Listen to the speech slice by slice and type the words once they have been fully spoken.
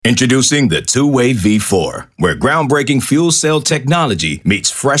Introducing the two-way V4, where groundbreaking fuel cell technology meets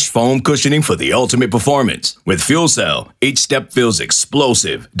fresh foam cushioning for the ultimate performance. With fuel cell, each step feels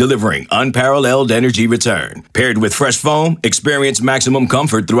explosive, delivering unparalleled energy return. Paired with fresh foam, experience maximum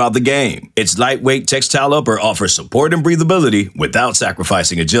comfort throughout the game. Its lightweight textile upper offers support and breathability without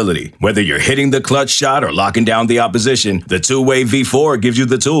sacrificing agility. Whether you're hitting the clutch shot or locking down the opposition, the two-way V4 gives you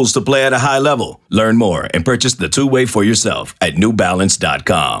the tools to play at a high level. Learn more and purchase the two-way for yourself at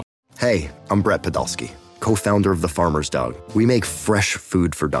newbalance.com. Hey, I'm Brett Podolsky, co-founder of The Farmer's Dog. We make fresh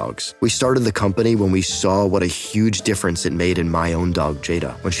food for dogs. We started the company when we saw what a huge difference it made in my own dog,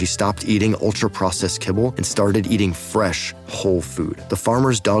 Jada, when she stopped eating ultra-processed kibble and started eating fresh, whole food. The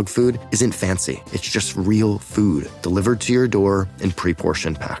Farmer's Dog food isn't fancy. It's just real food delivered to your door in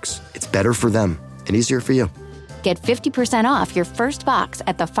pre-portioned packs. It's better for them and easier for you. Get 50% off your first box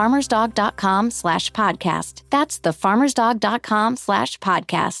at thefarmersdog.com/podcast. That's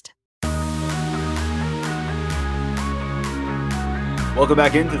thefarmersdog.com/podcast. Welcome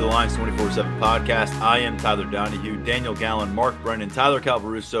back into the Lions 24/7 podcast. I am Tyler Donahue, Daniel Gallen, Mark Brennan, Tyler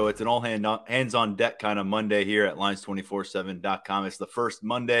Calvaruso. It's an all hands on deck kind of Monday here at Lions247.com. It's the first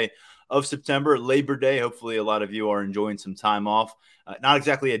Monday of September, Labor Day. Hopefully a lot of you are enjoying some time off. Not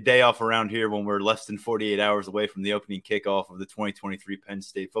exactly a day off around here when we're less than 48 hours away from the opening kickoff of the 2023 Penn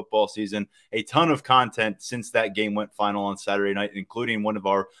State football season. A ton of content since that game went final on Saturday night, including one of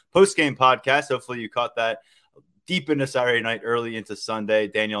our post-game podcasts. Hopefully you caught that deep into Saturday night, early into Sunday.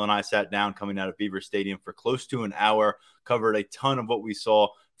 Daniel and I sat down coming out of Beaver Stadium for close to an hour, covered a ton of what we saw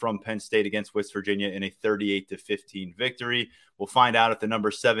from Penn State against West Virginia in a 38-15 victory. We'll find out if the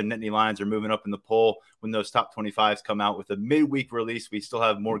number 7 Nittany Lions are moving up in the poll when those top 25s come out with a midweek release. We still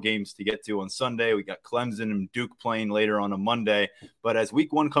have more games to get to on Sunday. We got Clemson and Duke playing later on a Monday. But as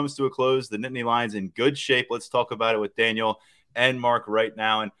week 1 comes to a close, the Nittany Lions in good shape. Let's talk about it with Daniel and Mark right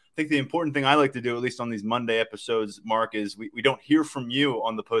now. And I think the important thing I like to do, at least on these Monday episodes, Mark, is we don't hear from you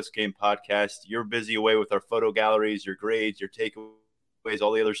on the post-game podcast. You're busy away with our photo galleries, your grades, your takeaways,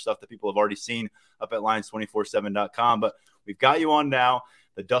 all the other stuff that people have already seen up at Lions247.com. But we've got you on now.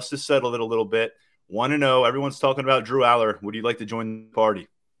 The dust has settled it a little bit. 1-0. Everyone's talking about Drew Aller. Would you like to join the party?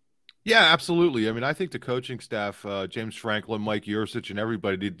 Yeah, absolutely. I mean, I think the coaching staff, James Franklin, Mike Yursich, and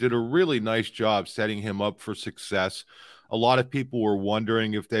everybody did a really nice job setting him up for success. A lot of people were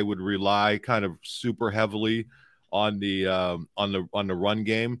wondering if they would rely kind of super heavily on the run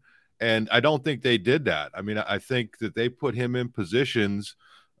game, and I don't think they did that. I mean, I think that they put him in positions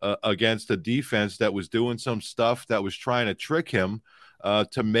against a defense that was doing some stuff that was trying to trick him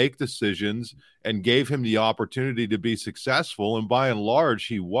to make decisions, and gave him the opportunity to be successful. And by and large,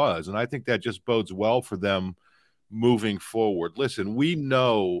 he was. And I think that just bodes well for them moving forward. Listen, we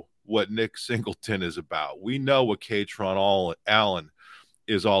know what Nick Singleton is about. We know what Katron Allen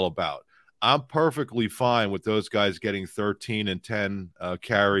is all about. I'm perfectly fine with those guys getting 13 and 10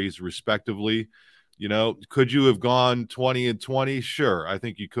 carries respectively. You know, could you have gone 20 and 20? Sure, I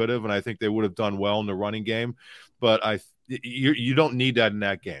think you could have, and I think they would have done well in the running game. But you don't need that in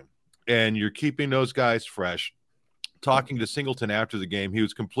that game. And you're keeping those guys fresh. Talking to Singleton after the game, he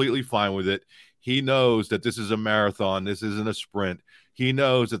was completely fine with it. He knows that this is a marathon. This isn't a sprint. He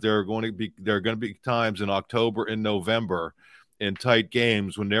knows that there are going to be times in October and November in tight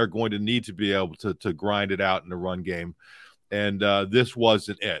games when they're going to need to be able to grind it out in the run game. And this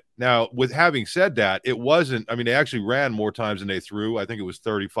wasn't it. Now, with having said that, it wasn't. I mean, they actually ran more times than they threw. I think it was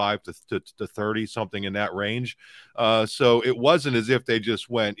 35 to 30, something in that range. So it wasn't as if they just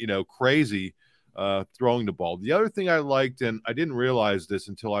went, crazy throwing the ball. The other thing I liked, and I didn't realize this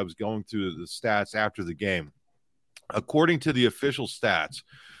until I was going through the stats after the game. According to the official stats,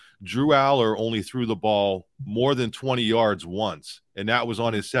 Drew Aller only threw the ball more than 20 yards once, and that was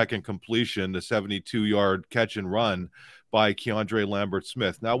on his second completion, the 72-yard catch and run by Keandre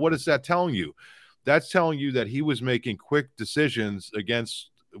Lambert-Smith. Now, what is that telling you? That's telling you that he was making quick decisions against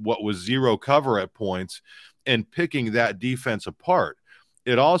what was zero cover at points and picking that defense apart.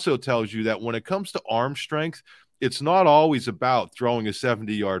 It also tells you that when it comes to arm strength, it's not always about throwing a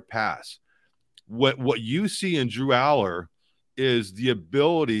 70-yard pass. What you see in Drew Aller is the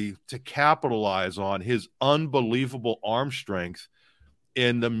ability to capitalize on his unbelievable arm strength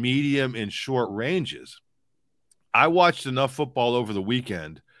in the medium and short ranges. I watched enough football over the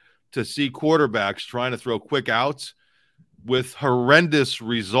weekend to see quarterbacks trying to throw quick outs with horrendous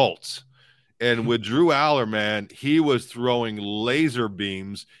results. And with Drew Aller, man, he was throwing laser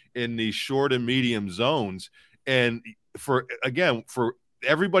beams in the short and medium zones. And for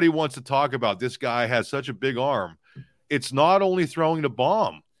everybody wants to talk about this guy has such a big arm. It's not only throwing the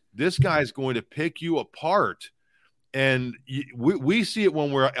bomb. This guy's going to pick you apart And we see it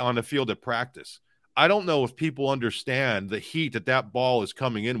when we're on the field at practice. I don't know if people understand the heat that ball is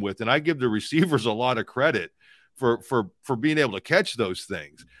coming in with. And I give the receivers a lot of credit for being able to catch those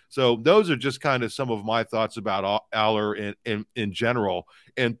things. So those are just kind of some of my thoughts about Aller in general,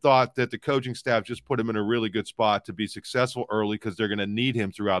 and thought that the coaching staff just put him in a really good spot to be successful early, because they're going to need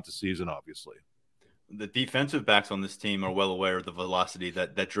him throughout the season, obviously. The defensive backs on this team are well aware of the velocity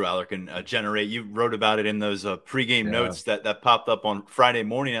that Drew Aller can generate. You wrote about it in those pregame notes that popped up on Friday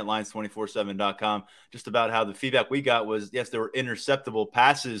morning at Lions247.com, just about how the feedback we got was, yes, there were interceptable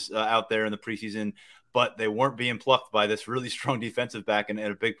passes out there in the preseason, but they weren't being plucked by this really strong defensive back. And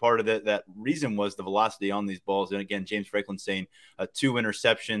a big part of that reason was the velocity on these balls. And again, James Franklin saying 2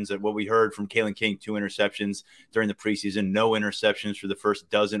 interceptions. What we heard from Kalen King, 2 interceptions during the preseason, no interceptions for the first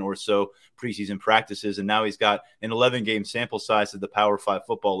dozen or so preseason practices. And now he's got an 11-game sample size at the Power 5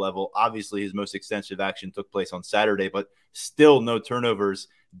 football level. Obviously, his most extensive action took place on Saturday, but still no turnovers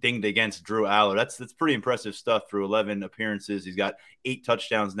dinged against Drew Aller. That's pretty impressive stuff through 11 appearances. He's got 8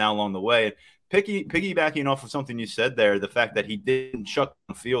 touchdowns now along the way. Piggybacking off of something you said there, the fact that he didn't chuck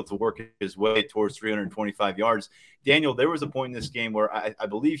on the field to work his way towards 325 yards. Daniel, there was a point in this game where I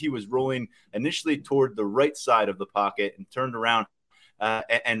believe he was rolling initially toward the right side of the pocket and turned around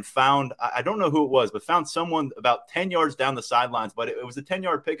and found, I don't know who it was, but found someone about 10 yards down the sidelines. But it was a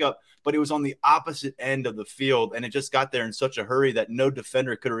 10-yard pickup, but it was on the opposite end of the field, and it just got there in such a hurry that no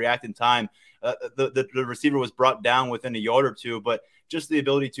defender could react in time. The receiver was brought down within a yard or two, but just the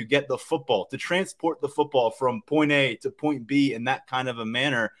ability to get the football, to transport the football from point A to point B in that kind of a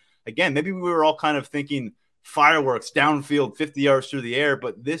manner. Again, maybe we were all kind of thinking fireworks downfield, 50 yards through the air,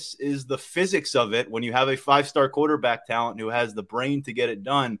 but this is the physics of it. When you have a 5-star quarterback talent who has the brain to get it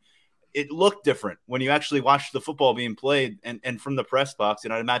done, it looked different when you actually watched the football being played and from the press box.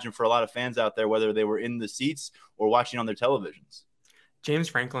 And I'd imagine for a lot of fans out there, whether they were in the seats or watching on their televisions. James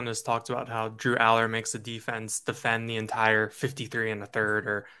Franklin has talked about how Drew Aller makes the defense defend the entire 53 and a third,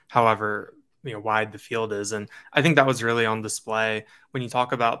 or however wide the field is. And I think that was really on display when you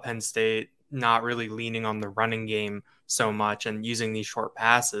talk about Penn State not really leaning on the running game so much and using these short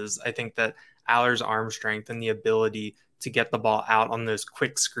passes. I think that Aller's arm strength and the ability to get the ball out on those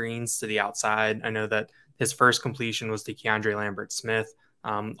quick screens to the outside. I know that his first completion was to Keandre Lambert-Smith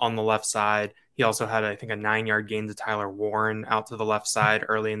on the left side. He also had, I think, a 9-yard gain to Tyler Warren out to the left side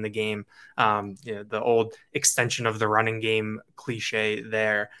early in the game. The old extension of the running game cliche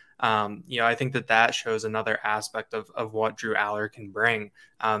there. I think that shows another aspect of what Drew Aller can bring,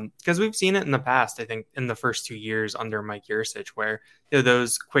 because we've seen it in the past. I think in the first 2 years under Mike Yurcich, where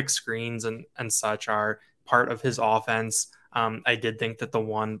those quick screens and such are part of his offense. I did think that the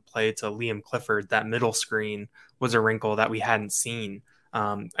one play to Liam Clifford, that middle screen, was a wrinkle that we hadn't seen,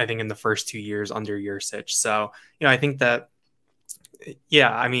 I think, in the first 2 years under Yurcich. So, I think that,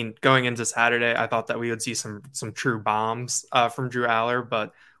 going into Saturday, I thought that we would see some true bombs from Drew Aller,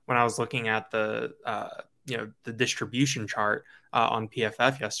 but when I was looking at the distribution chart on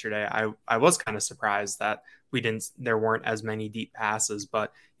PFF yesterday, I was kind of surprised that there weren't as many deep passes.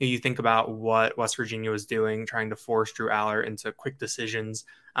 But you think about what West Virginia was doing, trying to force Drew Aller into quick decisions.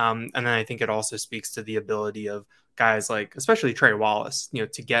 And then I think it also speaks to the ability of guys like, especially Trey Wallace,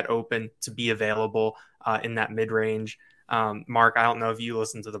 to get open, to be available in that mid-range. Mark, I don't know if you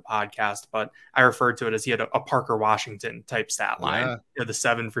listened to the podcast, but I referred to it as he had a Parker Washington type stat line. Yeah. The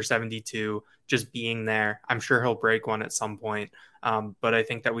 7 for 72, just being there. I'm sure he'll break one at some point. But I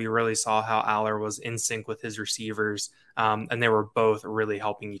think that we really saw how Aller was in sync with his receivers, and they were both really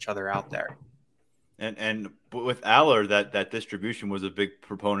helping each other out there. And with Aller, that distribution was a big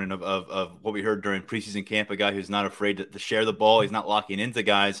proponent of what we heard during preseason camp, a guy who's not afraid to share the ball. He's not locking into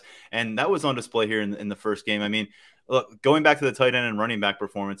guys. And that was on display here in the first game. I mean, look, going back to the tight end and running back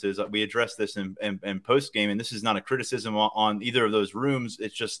performances, we addressed this in post game, and this is not a criticism on either of those rooms.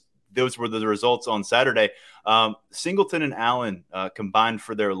 It's just those were the results on Saturday. Singleton and Allen combined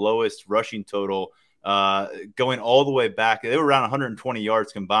for their lowest rushing total, going all the way back. They were around 120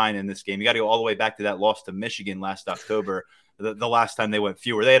 yards combined in this game. You got to go all the way back to that loss to Michigan last October, the last time they went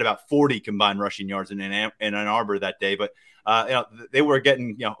fewer. They had about 40 combined rushing yards in Ann Arbor that day, but they were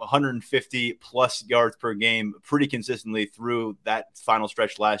getting 150 plus yards per game pretty consistently through that final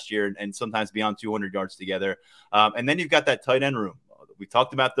stretch last year, and sometimes beyond 200 yards together. And then you've got that tight end room. We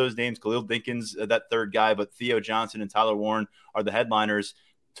talked about those names, Khalil Dinkins, that third guy, but Theo Johnson and Tyler Warren are the headliners.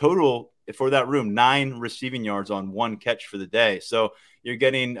 Total for that room, 9 receiving yards on 1 catch for the day. So you're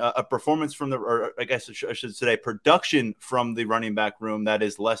getting a performance from or I guess I should say production from the running back room that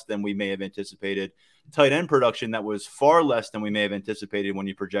is less than we may have anticipated. tight end production that was far less than we may have anticipated when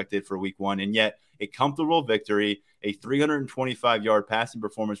you projected for week one. And yet a comfortable victory, a 325-yard passing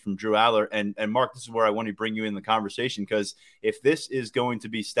performance from Drew Aller. And Mark, this is where I want to bring you in the conversation, because if this is going to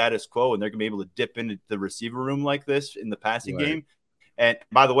be status quo and they're going to be able to dip into the receiver room like this in the passing game. And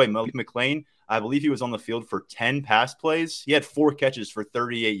by the way, Malik McLean, I believe he was on the field for 10 pass plays. He had 4 catches for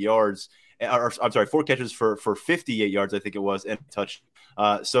 38 yards. Or, I'm sorry, 4 catches for 58 yards, I think it was, and a touch.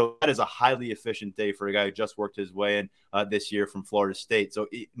 So that is a highly efficient day for a guy who just worked his way in this year from Florida State. So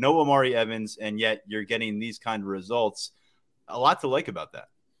no Amari Evans, and yet you're getting these kind of results. A lot to like about that.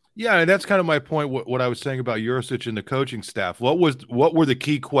 Yeah, and that's kind of my point. What I was saying about Yurcich and the coaching staff. What were the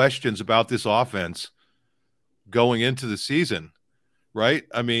key questions about this offense going into the season? Right?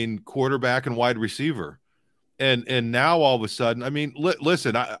 I mean, quarterback and wide receiver. And now all of a sudden, I mean,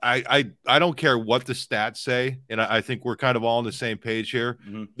 listen, I don't care what the stats say, and I think we're kind of all on the same page here.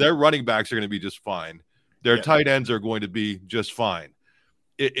 Mm-hmm. Their running backs are going to be just fine. Their tight ends are going to be just fine.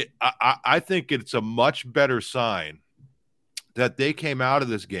 I think it's a much better sign that they came out of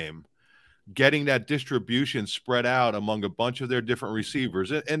this game getting that distribution spread out among a bunch of their different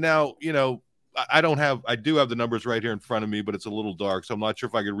receivers. And now, you know, I do have the numbers right here in front of me, but it's a little dark, so I'm not sure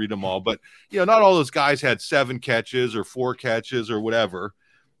if I could read them all. But, you know, not all those guys had 7 catches or 4 catches or whatever.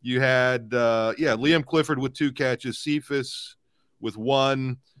 You had, Liam Clifford with 2 catches, Cephas with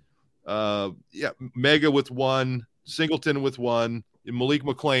 1, Mega with 1, Singleton with 1, and Malik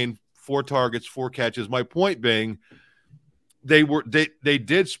McLean 4 targets, 4 catches. My point being, they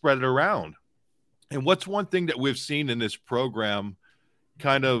did spread it around. And what's one thing that we've seen in this program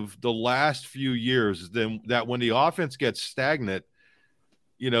kind of the last few years, then that when the offense gets stagnant,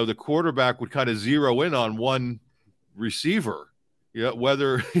 you know, the quarterback would kind of zero in on one receiver,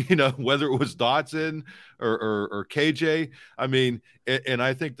 whether it was Dotson or KJ. I mean, and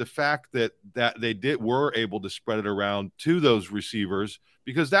I think the fact that they were able to spread it around to those receivers,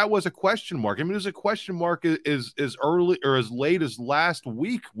 because that was a question mark. I mean, it was a question mark as early or as late as last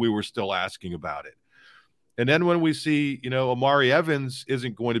week. We were still asking about it. And then when we see, you know, Amari Evans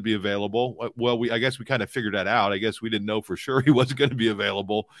isn't going to be available, well, I guess we kind of figured that out. I guess we didn't know for sure he wasn't going to be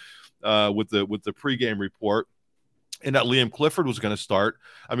available with the pregame report, and that Liam Clifford was going to start.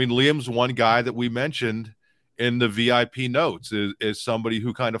 I mean, Liam's one guy that we mentioned in the VIP notes is somebody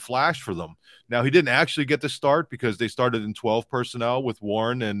who kind of flashed for them. Now, he didn't actually get to start because they started in 12 personnel with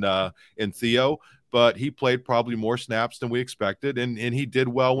Warren and Theo, but he played probably more snaps than we expected, and he did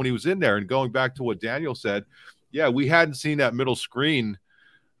well when he was in there. And going back to what Daniel said, yeah, we hadn't seen that middle screen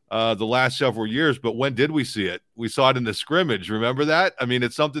the last several years, but when did we see it? We saw it in the scrimmage. Remember that? I mean,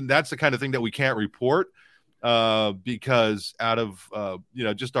 it's something that's the kind of thing that we can't report because out of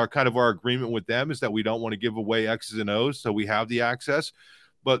just our agreement with them is that we don't want to give away X's and O's, so we have the access.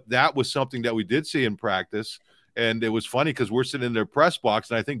 But that was something that we did see in practice. And it was funny because we're sitting in their press box,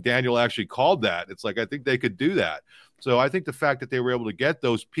 and I think Daniel actually called that. It's like, I think they could do that. So I think the fact that they were able to get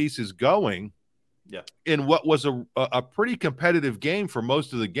those pieces going in what was a pretty competitive game for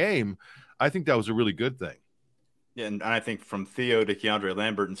most of the game, I think that was a really good thing. Yeah, and I think from Theo to Keandre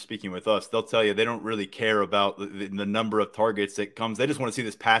Lambert and speaking with us, they'll tell you they don't really care about the number of targets that comes. They just want to see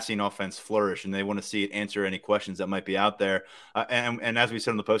this passing offense flourish, and they want to see it answer any questions that might be out there. And as we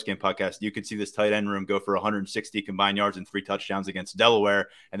said on the postgame podcast, you could see this tight end room go for 160 combined yards and 3 touchdowns against Delaware,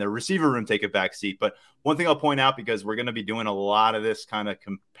 and the receiver room take a back seat. But one thing I'll point out, because we're going to be doing a lot of this kind of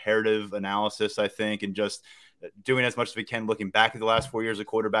comparative analysis, I think, and just doing as much as we can looking back at the last 4 years of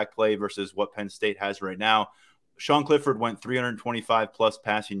quarterback play versus what Penn State has right now. Sean Clifford went 325 plus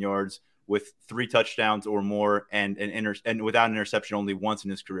passing yards with 3 touchdowns or more and without an interception only once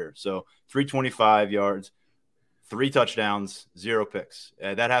in his career. So 325 yards, 3 touchdowns, 0 picks.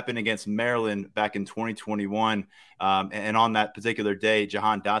 That happened against Maryland back in 2021. And on that particular day,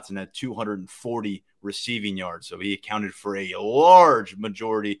 Jahan Dotson had 240 receiving yards. So he accounted for a large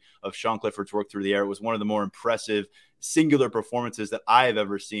majority of Sean Clifford's work through the air. It was one of the more impressive singular performances that I have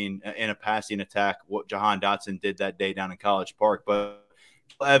ever seen in a passing attack, what Jahan Dotson did that day down in College Park. But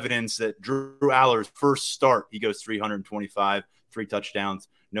evidence that Drew Aller's first start, he goes 325, 3 touchdowns,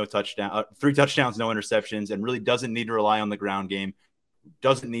 3 touchdowns, no interceptions, and really doesn't need to rely on the ground game,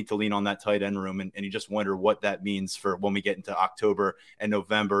 doesn't need to lean on that tight end room. And you just wonder what that means for when we get into October and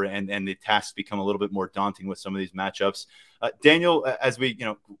November and the tasks become a little bit more daunting with some of these matchups. Daniel, as we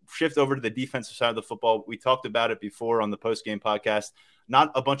shift over to the defensive side of the football, we talked about it before on the postgame podcast.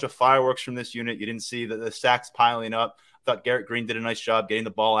 Not a bunch of fireworks from this unit. You didn't see the sacks piling up. I thought Garrett Green did a nice job getting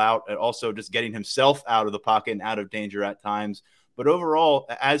the ball out and also just getting himself out of the pocket and out of danger at times. But overall,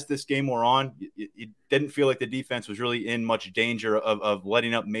 as this game wore on, it didn't feel like the defense was really in much danger of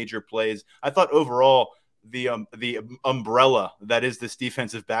letting up major plays. I thought overall the umbrella that is this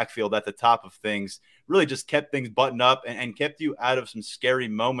defensive backfield at the top of things really just kept things buttoned up and kept you out of some scary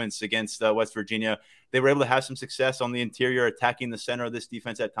moments against West Virginia. They were able to have some success on the interior, attacking the center of this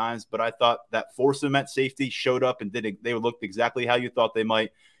defense at times. But I thought that Forsum at safety showed up and they looked exactly how you thought they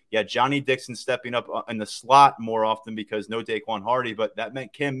might. Yeah, Johnny Dixon stepping up in the slot more often because no Daquan Hardy, but that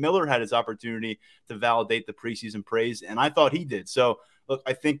meant Cam Miller had his opportunity to validate the preseason praise, and I thought he did. So, look,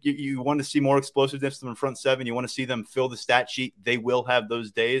 I think you want to see more explosiveness from the front seven. You want to see them fill the stat sheet. They will have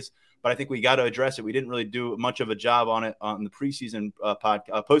those days, but I think we got to address it. We didn't really do much of a job on it on the preseason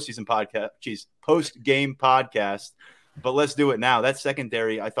post-game podcast, but let's do it now. That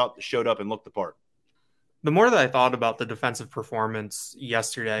secondary, I thought, showed up and looked the part. The more that I thought about the defensive performance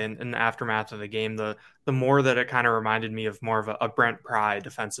yesterday in the aftermath of the game, the more that it kind of reminded me of more of a Brent Pry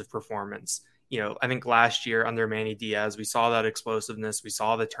defensive performance. I think last year under Manny Diaz, we saw that explosiveness. We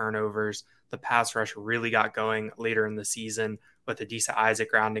saw the turnovers. The pass rush really got going later in the season with Adisa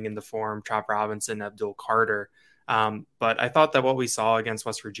Isaac rounding into form, Chop Robinson, Abdul Carter. But I thought that what we saw against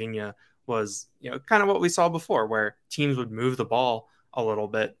West Virginia was, kind of what we saw before, where teams would move the ball a little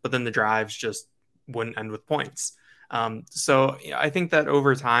bit, but then the drives just wouldn't end with points. So I think that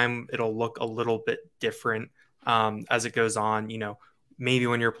over time, it'll look a little bit different as it goes on. Maybe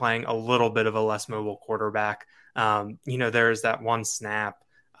when you're playing a little bit of a less mobile quarterback, there's that one snap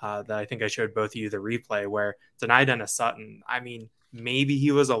that I think I showed both of you the replay where Denai Dennis Sutton, I mean, maybe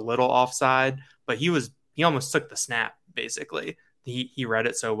he was a little offside, but he almost took the snap, basically. He read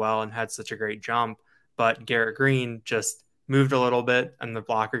it so well and had such a great jump, but Garrett Green just moved a little bit and the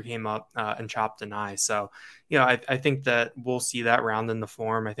blocker came up and chopped Denai. So, I think that we'll see that round in the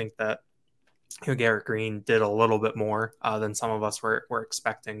form. I think that Garrett Green did a little bit more than some of us were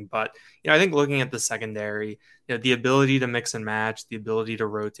expecting. But, I think looking at the secondary, the ability to mix and match, the ability to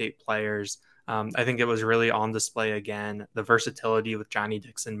rotate players, I think it was really on display again. The versatility with Johnny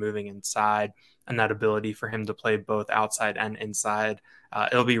Dixon moving inside and that ability for him to play both outside and inside.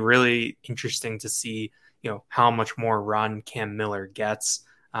 It'll be really interesting to see, how much more run Cam Miller gets.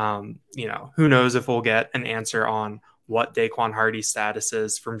 Who knows if we'll get an answer on what Daquan Hardy's status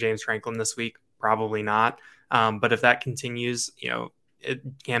is from James Franklin this week. Probably not. But if that continues,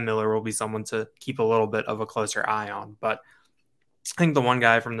 Cam Miller will be someone to keep a little bit of a closer eye on. But I think the one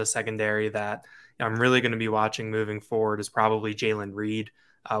guy from the secondary that I'm really going to be watching moving forward is probably Jalen Reed.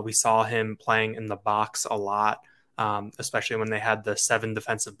 We saw him playing in the box a lot, especially when they had the 7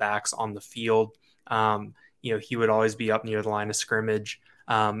 defensive backs on the field. He would always be up near the line of scrimmage.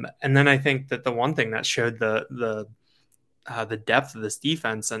 And then I think that the one thing that showed the depth of this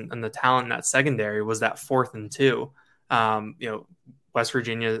defense and the talent in that secondary was that 4th and 2. West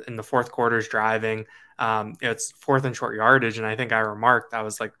Virginia in the fourth quarter is driving. It's 4th and short yardage. And I think I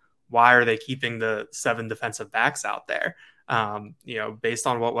was like, why are they keeping the 7 defensive backs out there? Based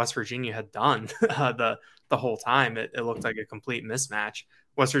on what West Virginia had done the whole time, it looked like a complete mismatch.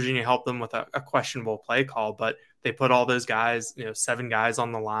 West Virginia helped them with a questionable play call, but they put all those guys, 7 guys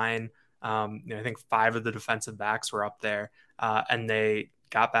on the line. I think 5 of the defensive backs were up there, and they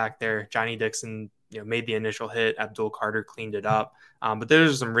got back there. Johnny Dixon, made the initial hit. Abdul Carter cleaned it up. But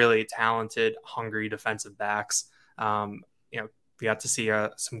there's some really talented, hungry defensive backs. We got to see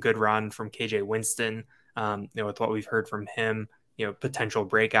some good run from KJ Winston. With what we've heard from him, potential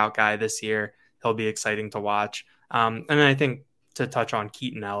breakout guy this year. He'll be exciting to watch. And then I think to touch on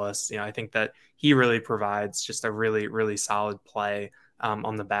Keaton Ellis, I think that he really provides just a really, really solid play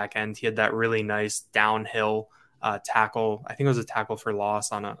on the back end. He had that really nice downhill tackle. I think it was a tackle for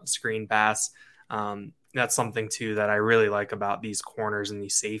loss on a screen pass. That's something too that I really like about these corners and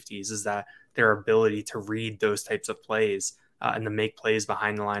these safeties is that their ability to read those types of plays and to make plays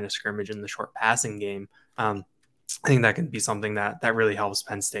behind the line of scrimmage in the short passing game. I think that can be something that really helps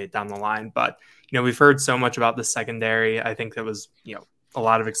Penn State down the line. But, we've heard so much about the secondary. I think there was, a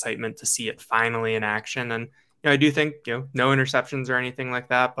lot of excitement to see it finally in action. And, I do think, no interceptions or anything like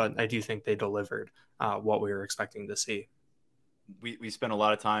that, but I do think they delivered what we were expecting to see. We spent a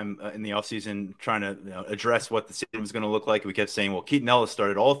lot of time in the offseason trying to address what the season was going to look like. We kept saying, well, Keaton Ellis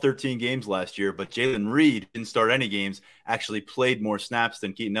started all 13 games last year, but Jalen Reed didn't start any games, actually played more snaps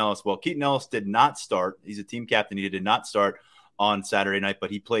than Keaton Ellis. Well, Keaton Ellis did not start. He's a team captain. He did not start on Saturday night,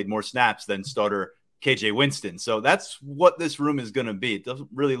 but he played more snaps than starter KJ Winston. So that's what this room is going to be. It doesn't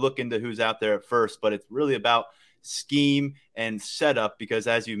really look into who's out there at first, but it's really about scheme and setup, because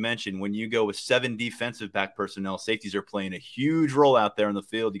as you mentioned, when you go with 7 defensive back personnel, safeties are playing a huge role out there in the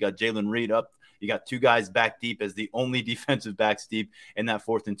field. You got Jalen Reed up You got two guys back deep as the only defensive backs deep in that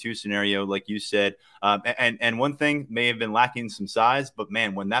 4th and 2 scenario, like you said. And one thing may have been lacking some size, but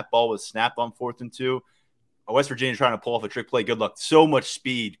man, when that ball was snapped on 4th and 2, West Virginia trying to pull off a trick play. Good luck. So much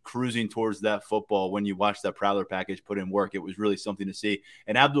speed cruising towards that football. When you watch that Prowler package put in work, it was really something to see.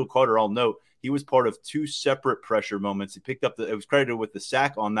 And Abdul Carter, I'll note, he was part of 2 separate pressure moments. He picked up it was credited with the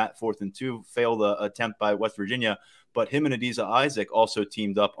sack on that 4th and 2, failed attempt by West Virginia. But him and Adiza Isaac also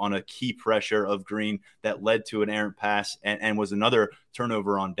teamed up on a key pressure of Green that led to an errant pass and was another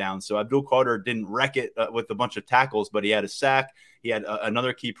turnover on down. So Abdul Carter didn't wreck it with a bunch of tackles, but he had a sack. He had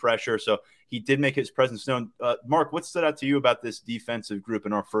another key pressure. So he did make his presence known. Mark, what stood out to you about this defensive group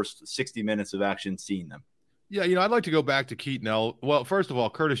in our first 60 minutes of action seeing them? Yeah, I'd like to go back to Keaton. Well, first of all,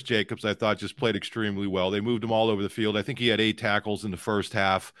 Curtis Jacobs, I thought, just played extremely well. They moved him all over the field. I think he had 8 tackles in the first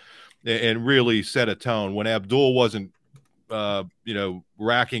half and really set a tone. When Abdul wasn't,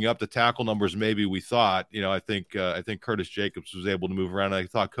 racking up the tackle numbers maybe we thought, I think Curtis Jacobs was able to move around. I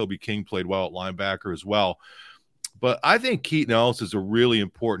thought Kobe King played well at linebacker as well. But I think Keaton Ellis is a really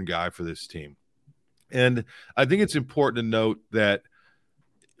important guy for this team. And I think it's important to note that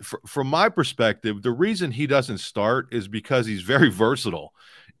from my perspective, the reason he doesn't start is because he's very versatile.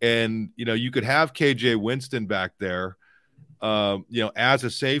 And, you could have KJ Winston back there, as a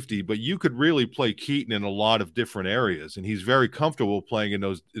safety, but you could really play Keaton in a lot of different areas. And he's very comfortable playing in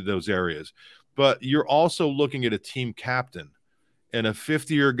those areas. But you're also looking at a team captain and a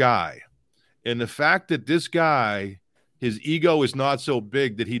 50-year guy. And the fact that this guy, his ego is not so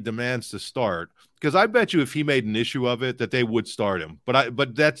big that he demands to start, because I bet you if he made an issue of it, that they would start him.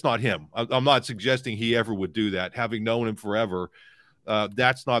 But that's not him. I'm not suggesting he ever would do that. Having known him forever,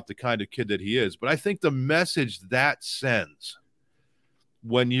 that's not the kind of kid that he is. But I think the message that sends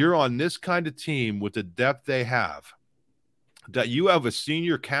when you're on this kind of team with the depth they have, that you have a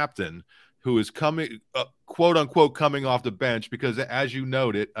senior captain who is coming, quote unquote, coming off the bench, because as you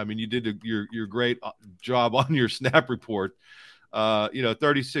noted, I mean, you did your great job on your snap report.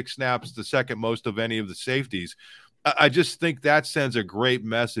 36 snaps, the second most of any of the safeties. I just think that sends a great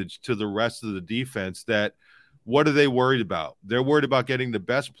message to the rest of the defense that what are they worried about? They're worried about getting the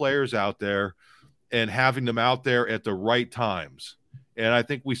best players out there and having them out there at the right times. And I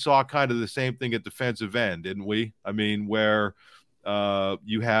think we saw kind of the same thing at defensive end, didn't we? I mean, where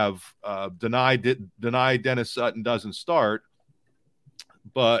you have deny Dennis Sutton doesn't start,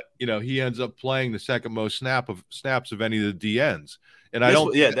 but he ends up playing the second most snaps of any of the DNs. And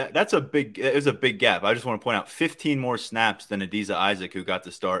that's a big gap. I just want to point out 15 more snaps than Adiza Isaac, who got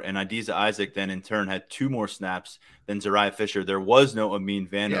to start, and Adiza Isaac then in turn had 2 more snaps than Zariah Fisher. There was no Amin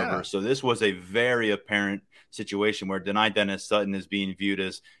Vanover, so this was a very apparent situation where Dennis Sutton is being viewed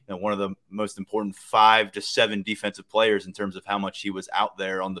as one of the most important 5 to 7 defensive players in terms of how much he was out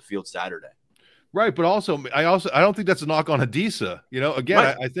there on the field Saturday. Right, but I don't think that's a knock on Adiza. Again,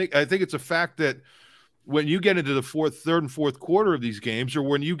 right. I think it's a fact that when you get into the third and fourth quarter of these games, or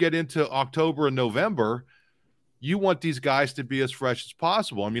when you get into October and November, you want these guys to be as fresh as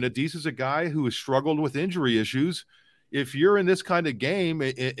possible. I mean, Adiza is a guy who has struggled with injury issues. If you're in this kind of game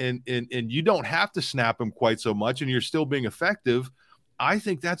and you don't have to snap him quite so much and you're still being effective, I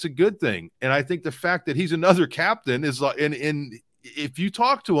think that's a good thing. And I think the fact that he's another captain is like, and if you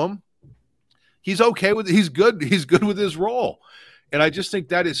talk to him, he's okay with it. He's good with his role. And I just think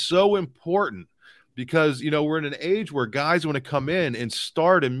that is so important because, we're in an age where guys want to come in and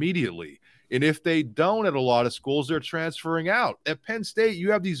start immediately. And if they don't at a lot of schools, they're transferring out. At Penn State,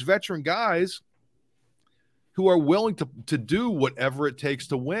 you have these veteran guys who are willing to do whatever it takes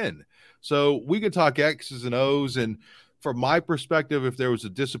to win. So we could talk X's and O's. And from my perspective, if there was a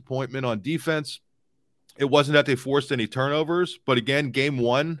disappointment on defense, it wasn't that they forced any turnovers. But again, game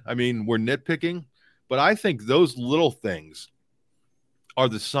 1, I mean, we're nitpicking. But I think those little things are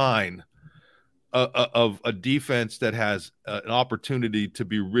the sign of a defense that has an opportunity to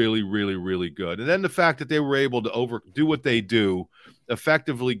be really, really, really good. And then the fact that they were able to do what they do,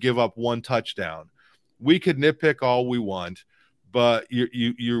 effectively give up 1 touchdown. We could nitpick all we want, but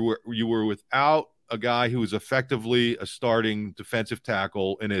you were without a guy who was effectively a starting defensive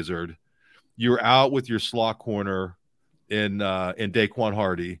tackle in Izzard. You're out with your slot corner in Daquan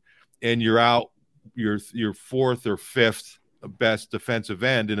Hardy, and you're out your 4th or 5th best defensive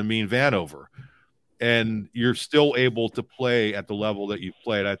end in Amin Vanover. And you're still able to play at the level that you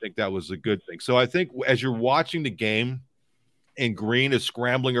played. I think that was a good thing. So I think as you're watching the game and Green is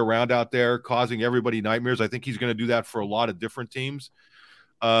scrambling around out there, causing everybody nightmares, I think he's going to do that for a lot of different teams.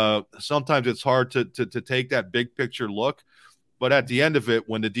 Sometimes it's hard to take that big picture look. But at the end of it,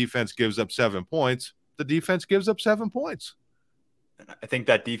 when the defense gives up 7 points, the defense gives up 7 points. I think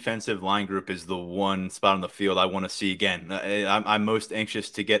that defensive line group is the one spot on the field I want to see again. I'm most anxious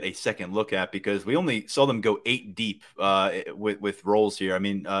to get a second look at because we only saw them go 8 deep with roles here. I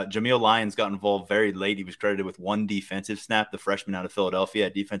mean, Jameel Lyons got involved very late. He was credited with 1 defensive snap, the freshman out of Philadelphia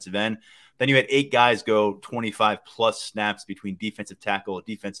at defensive end. Then you had 8 guys go 25 plus snaps between defensive tackle and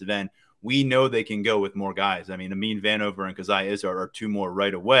defensive end. We know they can go with more guys. I mean, Amin Vanover and Keziah Izzard are 2 more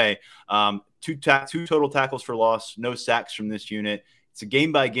right away. 2 total tackles for loss, no sacks from this unit. It's a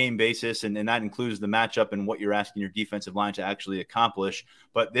game-by-game basis, and that includes the matchup and what you're asking your defensive line to actually accomplish.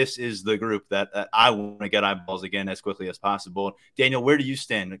 But this is the group that I want to get eyeballs again as quickly as possible. Daniel, where do you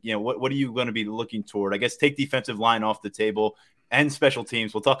stand? What are you going to be looking toward? I guess take defensive line off the table and special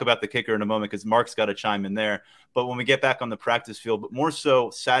teams. We'll talk about the kicker in a moment because Mark's got to chime in there. But when we get back on the practice field, but more so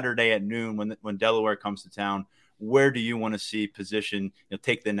Saturday at noon when Delaware comes to town, where do you want to see position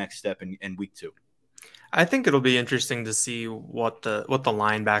take the next step in week 2? I think it'll be interesting to see what the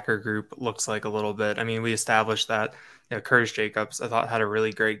linebacker group looks like a little bit. I mean, we established that Curtis Jacobs, I thought, had a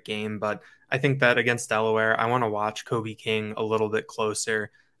really great game, but I think that against Delaware, I want to watch Kobe King a little bit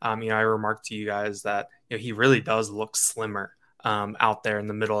closer. I remarked to you guys that he really does look slimmer out there in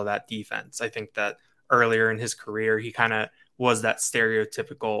the middle of that defense. I think that earlier in his career, he kind of was that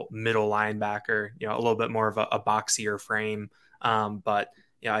stereotypical middle linebacker, a little bit more of a boxier frame, but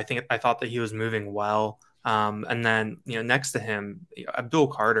I thought that he was moving well. And then, next to him, Abdul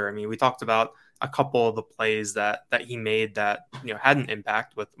Carter. I mean, we talked about a couple of the plays that he made that, had an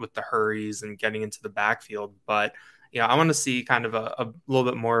impact with the hurries and getting into the backfield. But, I want to see kind of a little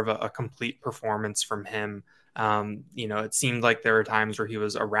bit more of a complete performance from him. It seemed like there were times where he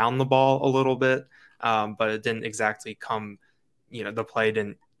was around the ball a little bit, but it didn't exactly come, the play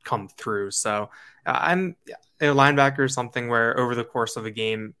didn't come through. So linebacker is something where over the course of a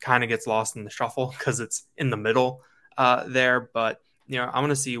game kind of gets lost in the shuffle because it's in the middle there. But, I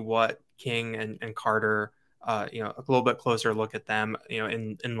want to see what King and Carter, a little bit closer look at them,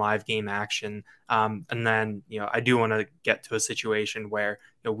 in live game action. And then, I do want to get to a situation where,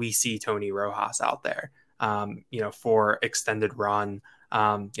 we see Tony Rojas out there, for extended run,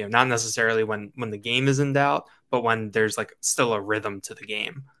 not necessarily when the game is in doubt, but when there's like still a rhythm to the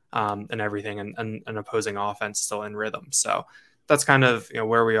game. And everything and an opposing offense still in rhythm. So that's kind of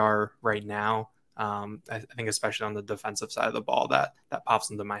where we are right now. I think especially on the defensive side of the ball that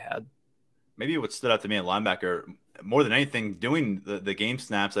pops into my head. Maybe what stood out to me at linebacker more than anything doing the game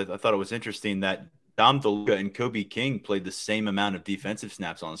snaps, I thought it was interesting that Dom DeLuca and Kobe King played the same amount of defensive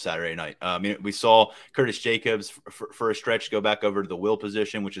snaps on Saturday night. We saw Curtis Jacobs for a stretch go back over to the will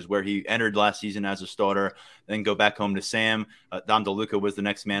position, which is where he entered last season as a starter, then go back home to Sam. Dom DeLuca was the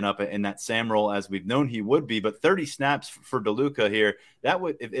next man up in that Sam role, as we've known he would be. But 30 snaps for DeLuca here, that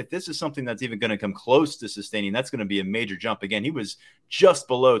would, if this is something that's even going to come close to sustaining, that's going to be a major jump. Again, he was just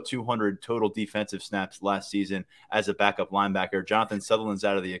below 200 total defensive snaps last season as a backup linebacker. Jonathan Sutherland's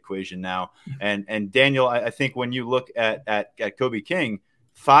out of the equation now, and Daniel, I think when you look at Kobe King,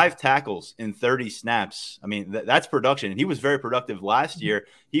 5 tackles in 30 snaps. I mean, that's production. And he was very productive last year.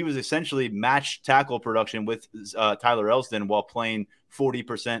 He was essentially matched tackle production with Tyler Elsdon while playing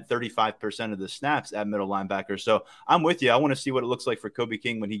 40%, 35% of the snaps at middle linebacker. So I'm with you. I want to see what it looks like for Kobe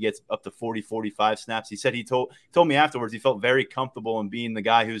King when he gets up to 40, 45 snaps. He said he told me afterwards he felt very comfortable in being the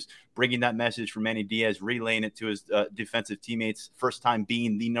guy who's bringing that message from Manny Diaz, relaying it to his defensive teammates, first time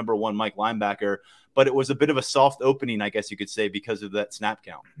being the number 1 Mike linebacker. But it was a bit of a soft opening, I guess you could say, because of that snap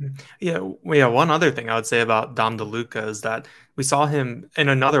count. Yeah. One other thing I would say about Dom DeLuca is that we saw him in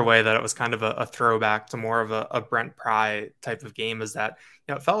another way that it was kind of a throwback to more of a Brent Pry type of game, is that,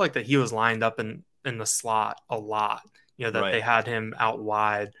 it felt like that he was lined up in the slot a lot, that right. They had him out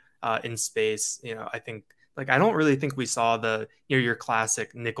wide in space. I think, I don't really think we saw the, your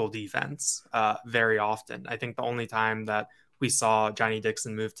classic nickel defense very often. I think the only time that we saw Johnny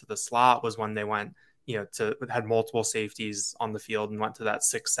Dixon move to the slot was when they went, had multiple safeties on the field and went to that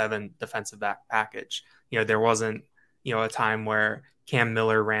 6-7 defensive back package. There wasn't, a time where Cam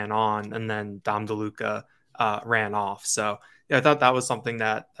Miller ran on and then Dom DeLuca ran off. So I thought that was something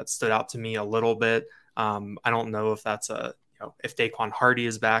that stood out to me a little bit. I don't know if that's if Daquan Hardy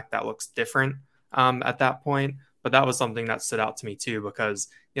is back, that looks different at that point. But that was something that stood out to me too, because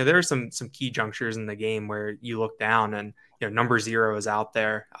there are some key junctures in the game where you look down and number 0 is out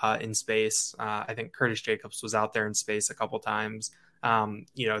there in space. I think Curtis Jacobs was out there in space a couple times.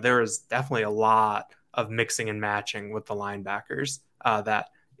 There was definitely a lot of mixing and matching with the linebackers that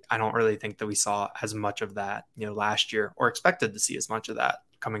I don't really think that we saw as much of that last year, or expected to see as much of that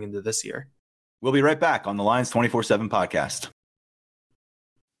coming into this year. We'll be right back on the Lions 24/7 podcast.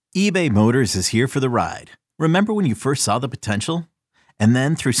 eBay Motors is here for the ride. Remember when you first saw the potential? And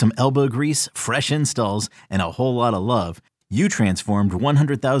then through some elbow grease, fresh installs, and a whole lot of love, you transformed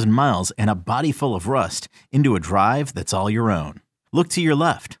 100,000 miles and a body full of rust into a drive that's all your own. Look to your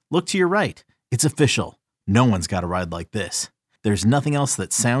left. Look to your right. It's official. No one's got a ride like this. There's nothing else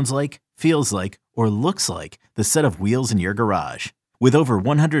that sounds like, feels like, or looks like the set of wheels in your garage. With over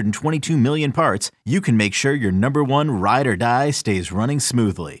 122 million parts, you can make sure your number one ride or die stays running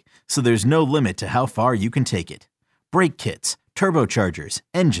smoothly. So there's no limit to how far you can take it. Brake kits, turbochargers,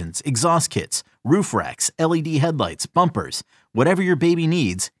 engines, exhaust kits, roof racks, LED headlights, bumpers, whatever your baby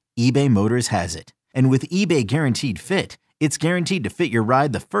needs, eBay Motors has it. And with eBay Guaranteed Fit, it's guaranteed to fit your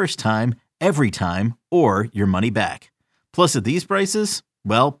ride the first time, every time, or your money back. Plus at these prices,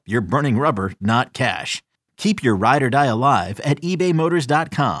 well, you're burning rubber, not cash. Keep your ride or die alive at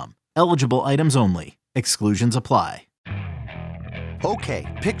ebaymotors.com. Eligible items only. Exclusions apply. Okay,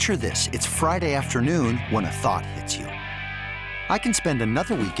 picture this. It's Friday afternoon when a thought hits you. I can spend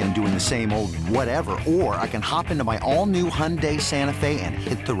another weekend doing the same old whatever, or I can hop into my all-new Hyundai Santa Fe and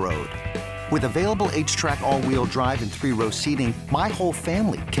hit the road. With available H-Track all-wheel drive and 3-row seating, my whole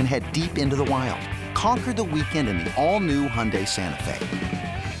family can head deep into the wild. Conquer the weekend in the all-new Hyundai Santa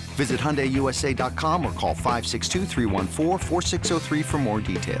Fe. Visit HyundaiUSA.com or call 562-314-4603 for more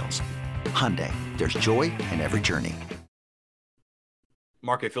details. Hyundai, there's joy in every journey.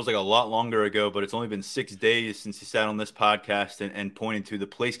 Mark, it feels like a lot longer ago, but it's only been 6 days since you sat on this podcast and pointed to the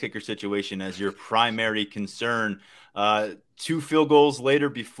place kicker situation as your primary concern. 2 field goals later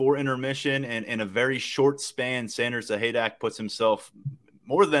before intermission, and in a very short span, Sanders Zahadak puts himself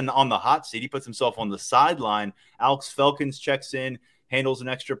more than on the hot seat. He puts himself on the sideline. Alex Felkins checks in, handles an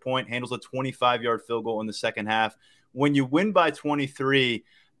extra point, handles a 25-yard field goal in the second half. When you win by 23,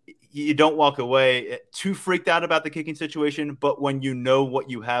 you don't walk away too freaked out about the kicking situation, but when you know what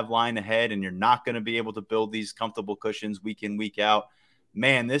you have lying ahead and you're not going to be able to build these comfortable cushions week in, week out,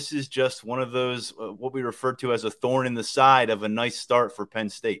 man, this is just one of those what we refer to as a thorn in the side of a nice start for Penn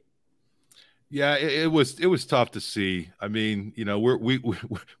State. Yeah, it was tough to see. I mean, you know, we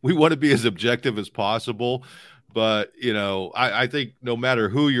want to be as objective as possible, but you know, I think no matter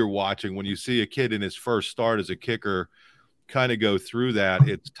who you're watching, when you see a kid in his first start as a kicker kind of go through that,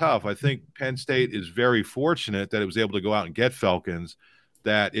 it's tough. I think Penn State is very fortunate that it was able to go out and get Felkins,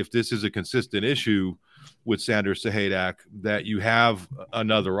 that if this is a consistent issue with Sanders Zahadak, that you have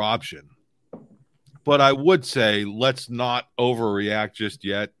another option. But I would say let's not overreact just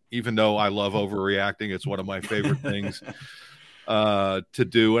yet, even though I love overreacting. It's one of my favorite things to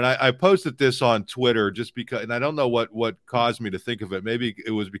do. And I posted this on Twitter just because, and I don't know what caused me to think of it. Maybe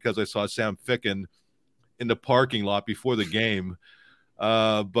it was because I saw Sam Ficken in the parking lot before the game.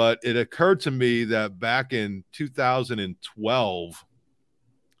 But it occurred to me that back in 2012,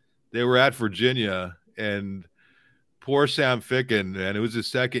 they were at Virginia, and poor Sam Ficken, and it was his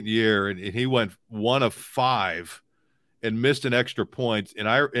second year, and he went 1 of 5 and missed an extra point in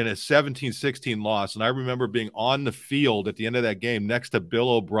a 17-16 loss. And I remember being on the field at the end of that game next to Bill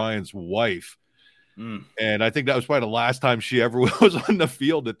O'Brien's wife. And I think that was probably the last time she ever was on the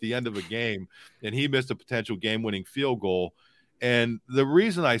field at the end of a game, and he missed a potential game-winning field goal. And the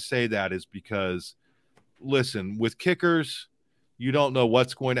reason I say that is because, listen, with kickers, you don't know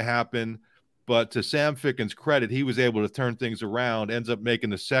what's going to happen. But to Sam Ficken's credit, he was able to turn things around, ends up making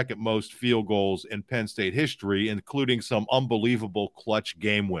the second most field goals in Penn State history, including some unbelievable clutch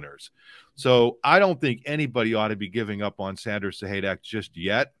game winners. So I don't think anybody ought to be giving up on Sanders Zahadak just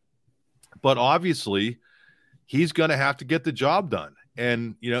yet. But obviously, he's going to have to get the job done.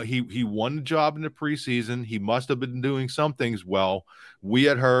 And, you know, he won the job in the preseason. He must have been doing some things well. We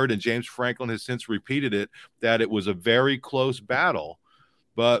had heard, and James Franklin has since repeated it, that it was a very close battle.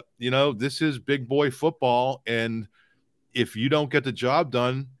 But, you know, this is big boy football. And if you don't get the job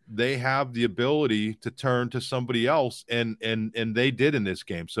done, they have the ability to turn to somebody else. And they did in this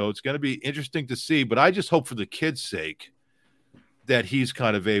game. So it's going to be interesting to see. But I just hope for the kid's sake that he's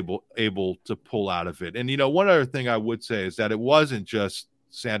kind of able to pull out of it. And, you know, one other thing I would say is that it wasn't just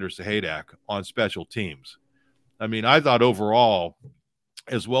Sanders Zahadak on special teams. I mean, I thought overall,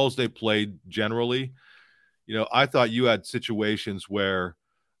 as well as they played generally, you know, I thought you had situations where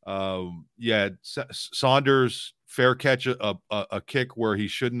you had Saunders fair catch a kick where he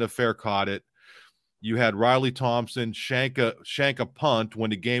shouldn't have fair caught it. You had Riley Thompson shank a punt when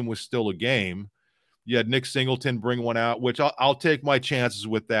the game was still a game. You had Nick Singleton bring one out, which I'll take my chances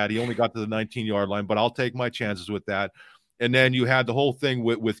with that. He only got to the 19-yard line, but I'll take my chances with that. And then you had the whole thing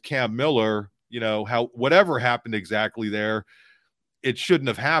with Cam Miller, you know, how whatever happened exactly there, it shouldn't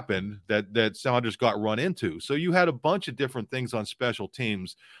have happened, that Saunders got run into. So you had a bunch of different things on special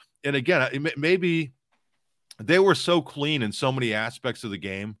teams. And again, maybe they were so clean in so many aspects of the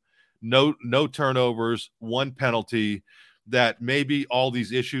game. No turnovers, one penalty, that maybe all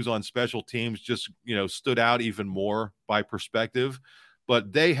these issues on special teams just, stood out even more by perspective.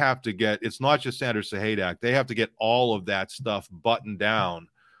 But they have to get, it's not just Sanders Sahadak, they have to get all of that stuff buttoned down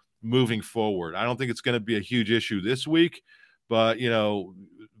moving forward. I don't think it's going to be a huge issue this week, but,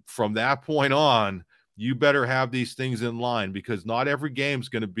 from that point on, you better have these things in line, because not every game is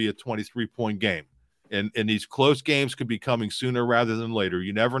going to be a 23-point game. And these close games could be coming sooner rather than later.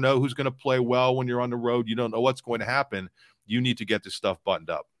 You never know who's going to play well when you're on the road. You don't know what's going to happen. You need to get this stuff buttoned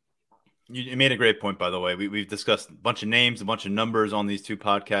up. You made a great point, by the way. We've discussed a bunch of names, a bunch of numbers on these two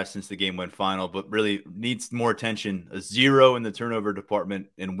podcasts since the game went final, but really needs more attention. A 0 in the turnover department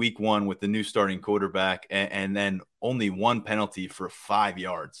in week 1 with the new starting quarterback, and then only 1 penalty for 5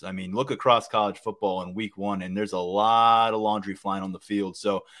 yards. I mean, look across college football in week 1, and there's a lot of laundry flying on the field.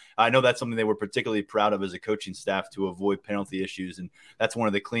 So I know that's something they were particularly proud of as a coaching staff, to avoid penalty issues. And that's one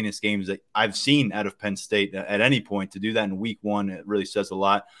of the cleanest games that I've seen out of Penn State at any point. To do that in week 1, it really says a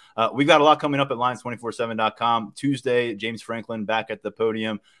lot. We've got a lot coming up at Lions247.com. Tuesday, James Franklin back at the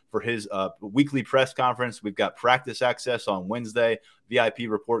podium for his weekly press conference. We've got practice access on Wednesday, VIP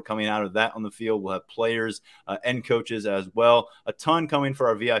report coming out of that on the field. We'll have players and coaches as well. A ton coming for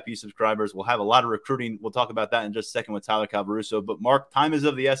our VIP subscribers. We'll have a lot of recruiting. We'll talk about that in just a second with Tyler Calvaruso. But Mark, time is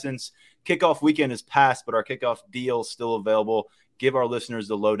of the essence. Kickoff weekend is past, but our kickoff deal is still available. Give our listeners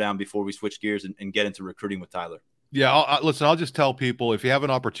the lowdown before we switch gears and get into recruiting with Tyler. Yeah, listen, I'll just tell people, if you have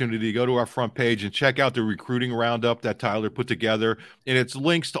an opportunity, go to our front page and check out the recruiting roundup that Tyler put together. And it's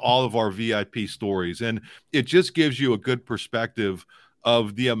links to all of our VIP stories. And it just gives you a good perspective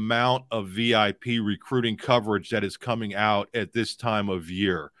of the amount of VIP recruiting coverage that is coming out at this time of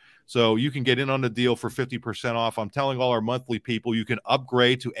year. So you can get in on the deal for 50% off. I'm telling all our monthly people, you can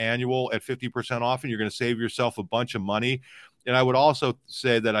upgrade to annual at 50% off, and you're going to save yourself a bunch of money. And I would also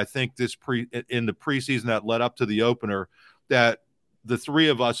say that I think in the preseason that led up to the opener, that the three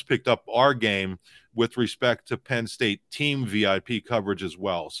of us picked up our game with respect to Penn State team VIP coverage as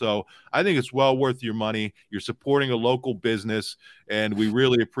well. So I think it's well worth your money. You're supporting a local business, and we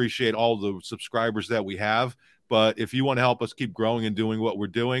really appreciate all the subscribers that we have. But if you want to help us keep growing and doing what we're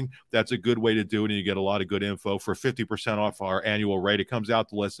doing, that's a good way to do it, and you get a lot of good info for 50% off our annual rate. It comes out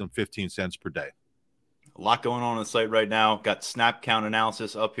to less than 15 cents per day. A lot going on the site right now. Got snap count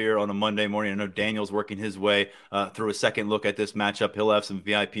analysis up here on a Monday morning. I know Daniel's working his way through a second look at this matchup. He'll have some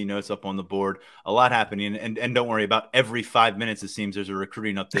VIP notes up on the board. A lot happening. And don't worry, about every 5 minutes, it seems there's a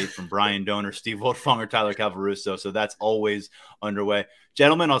recruiting update from Brian Doner, Steve Wolfong, or Tyler Calvaruso. So that's always underway.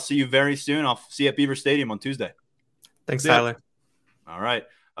 Gentlemen, I'll see you very soon. I'll see you at Beaver Stadium on Tuesday. Thanks, Tyler. All right.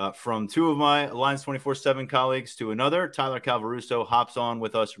 From two of my Lions 24/7 colleagues to another, Tyler Calvaruso hops on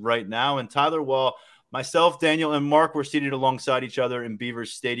with us right now. And Tyler, while myself, Daniel, and Mark were seated alongside each other in Beaver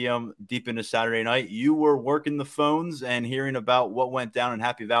Stadium deep into Saturday night, you were working the phones and hearing about what went down in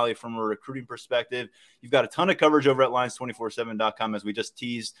Happy Valley from a recruiting perspective. You've got a ton of coverage over at Lions247.com, as we just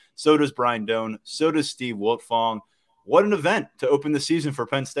teased. So does Brian Doan. So does Steve Wolfong. What an event to open the season for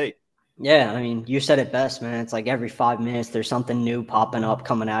Penn State. Yeah, I mean, you said it best, man. It's like every 5 minutes there's something new popping up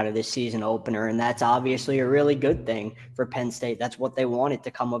coming out of this season opener, and that's obviously a really good thing for Penn State. That's what they wanted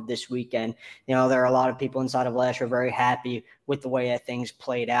to come of this weekend. You know, there are a lot of people inside of last year very happy with the way that things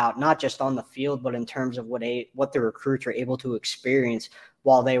played out, not just on the field, but in terms of what the recruits were able to experience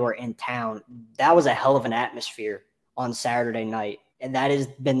while they were in town. That was a hell of an atmosphere on Saturday night, and that has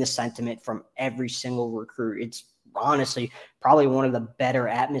been the sentiment from every single recruit. It's honestly probably one of the better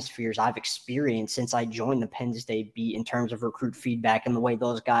atmospheres I've experienced since I joined the Penn State beat in terms of recruit feedback and the way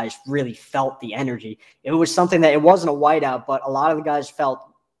those guys really felt the energy. It was something that it wasn't a whiteout, but a lot of the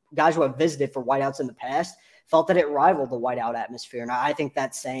guys who have visited for whiteouts in the past felt that it rivaled the whiteout atmosphere. And I think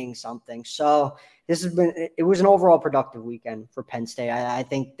that's saying something. So it was an overall productive weekend for Penn State. I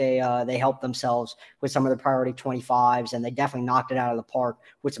think they helped themselves with some of the priority 25s, and they definitely knocked it out of the park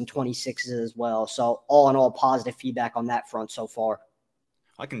with some 26s as well. So all in all, positive feedback on that front so far.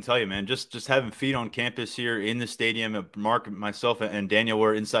 I can tell you, man, just having feet on campus here in the stadium. Mark, myself, and Daniel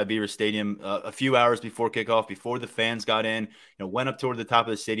were inside Beaver Stadium a few hours before kickoff, before the fans got in. Went up toward the top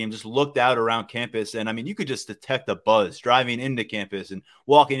of the stadium, just looked out around campus, and I mean, you could just detect the buzz driving into campus and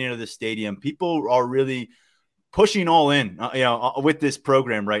walking into the stadium. People are really pushing all in, with this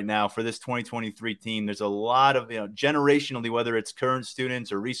program right now for this 2023 team. There's a lot of, generationally, whether it's current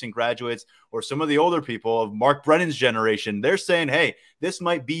students or recent graduates or some of the older people of Mark Brennan's generation, they're saying, hey, this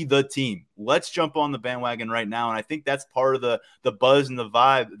might be the team. Let's jump on the bandwagon right now. And I think that's part of the buzz and the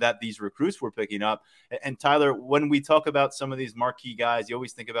vibe that these recruits were picking up. And Tyler, when we talk about some of these marquee guys, you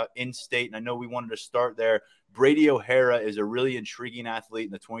always think about in-state. And I know we wanted to start there. Brady O'Hara is a really intriguing athlete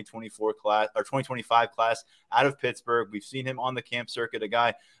in the 2024 class or 2025 class out of Pittsburgh. We've seen him on the camp circuit, a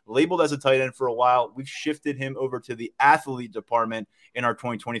guy labeled as a tight end for a while. We've shifted him over to the athlete department in our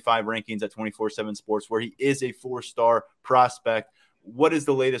 2025 rankings at 24/7 Sports, where he is a 4-star prospect. What is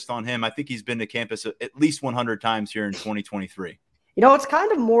the latest on him? I think he's been to campus at least 100 times here in 2023. It's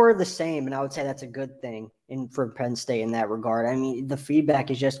kind of more of the same, and I would say that's a good thing for Penn State in that regard. I mean, the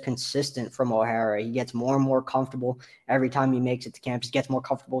feedback is just consistent from O'Hara. He gets more and more comfortable every time he makes it to campus. He gets more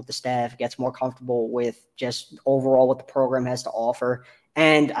comfortable with the staff, gets more comfortable with just overall what the program has to offer.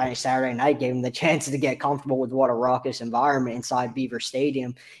 And Saturday night gave him the chance to get comfortable with what a raucous environment inside Beaver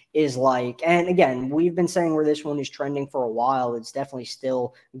Stadium is like. And again, we've been saying where this one is trending for a while. It's definitely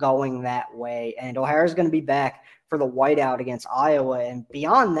still going that way. And O'Hara's going to be back for the whiteout against Iowa. And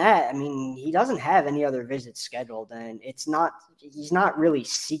beyond that, I mean, he doesn't have any other visits scheduled, and he's not really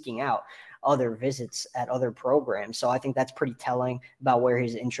seeking out other visits at other programs. So I think that's pretty telling about where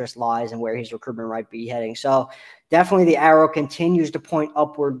his interest lies and where his recruitment might be heading. So definitely the arrow continues to point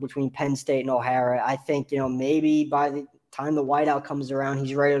upward between Penn State and O'Hara. I think, maybe by the time the whiteout comes around,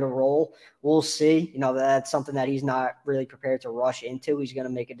 he's ready to roll. We'll see. That's something that he's not really prepared to rush into. He's going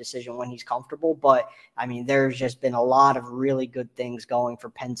to make a decision when he's comfortable. But, I mean, there's just been a lot of really good things going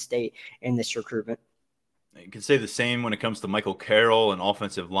for Penn State in this recruitment. You can say the same when it comes to Michael Carroll, an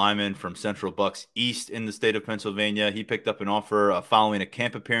offensive lineman from Central Bucks East in the state of Pennsylvania. He picked up an offer following a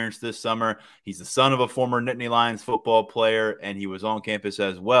camp appearance this summer. He's the son of a former Nittany Lions football player, and he was on campus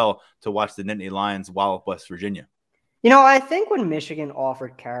as well to watch the Nittany Lions while West Virginia. I think when Michigan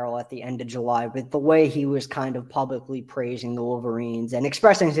offered Carroll at the end of July, with the way he was kind of publicly praising the Wolverines and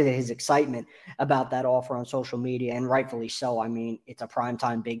expressing his excitement about that offer on social media, and rightfully so. I mean, it's a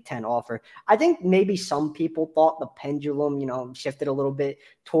primetime Big Ten offer. I think maybe some people thought the pendulum, shifted a little bit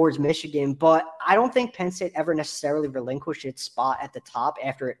towards Michigan, but I don't think Penn State ever necessarily relinquished its spot at the top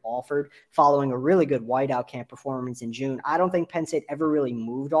after it offered following a really good whiteout camp performance in June. I don't think Penn State ever really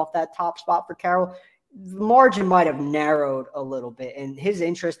moved off that top spot for Carroll. The margin might have narrowed a little bit, and his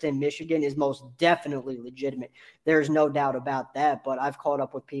interest in Michigan is most definitely legitimate. There's no doubt about that, but I've caught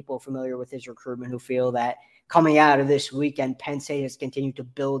up with people familiar with his recruitment who feel that coming out of this weekend, Penn State has continued to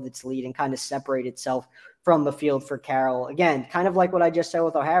build its lead and kind of separate itself from the field for Carroll. Again, kind of like what I just said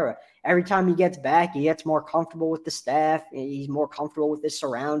with O'Hara. Every time he gets back, he gets more comfortable with the staff. He's more comfortable with his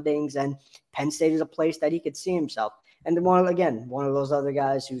surroundings, and Penn State is a place that he could see himself. And then one of those other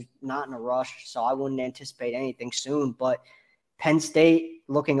guys who's not in a rush, so I wouldn't anticipate anything soon. But Penn State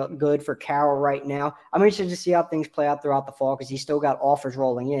looking good for Carroll right now. I'm interested to see how things play out throughout the fall because he's still got offers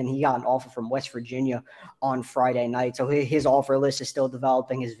rolling in. He got an offer from West Virginia on Friday night, so his offer list is still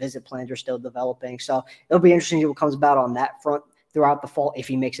developing. His visit plans are still developing. So it'll be interesting to see what comes about on that front throughout the fall if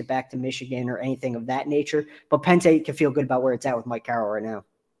he makes it back to Michigan or anything of that nature. But Penn State can feel good about where it's at with Mike Carroll right now.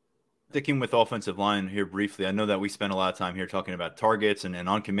 Sticking with offensive line here briefly, I know that we spent a lot of time here talking about targets and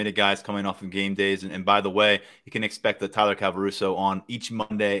uncommitted guys coming off of game days. And by the way, you can expect the Tyler Calvaruso on each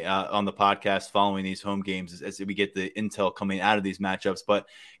Monday on the podcast following these home games as we get the intel coming out of these matchups. But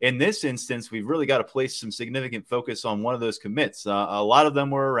in this instance, we've really got to place some significant focus on one of those commits. A lot of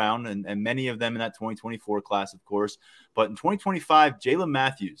them were around, and many of them in that 2024 class, of course. But in 2025, Jalen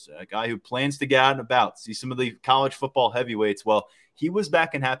Matthews, a guy who plans to get out and about, see some of the college football heavyweights. Well, he was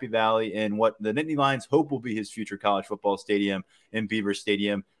back in Happy Valley in what the Nittany Lions hope will be his future college football stadium in Beaver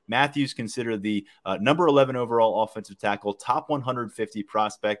Stadium. Matthews considered the number 11 overall offensive tackle, top 150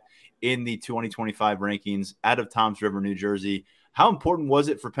 prospect in the 2025 rankings out of Toms River, New Jersey. How important was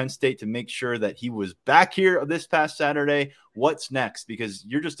it for Penn State to make sure that he was back here this past Saturday? What's next? Because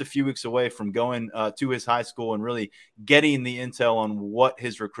you're just a few weeks away from going to his high school and really getting the intel on what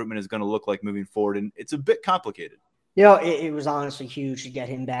his recruitment is going to look like moving forward. And it's a bit complicated. It was honestly huge to get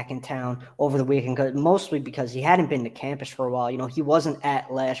him back in town over the weekend, mostly because he hadn't been to campus for a while. He wasn't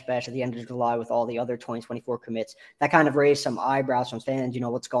at Lash Bash at the end of July with all the other 2024 commits. That kind of raised some eyebrows from fans.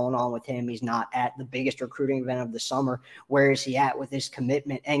 What's going on with him? He's not at the biggest recruiting event of the summer. Where is he at with his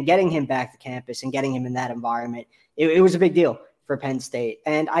commitment? And getting him back to campus and getting him in that environment, it was a big deal for Penn State.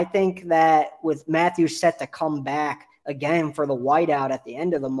 And I think that with Matthews set to come back again for the whiteout at the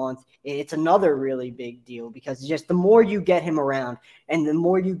end of the month, it's another really big deal because just the more you get him around and the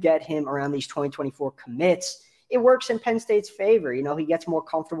more you get him around these 2024 commits, it works in Penn State's favor. He gets more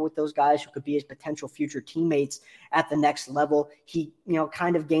comfortable with those guys who could be his potential future teammates at the next level. He,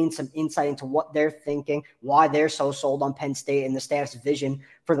 kind of gains some insight into what they're thinking, why they're so sold on Penn State and the staff's vision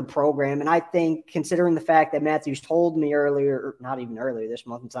for the program. And I think considering the fact that Matthews told me earlier, or not even earlier this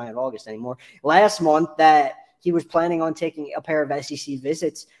month, it's not in August anymore, last month, that he was planning on taking a pair of SEC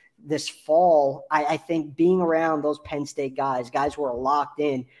visits, this fall, I think being around those Penn State guys who are locked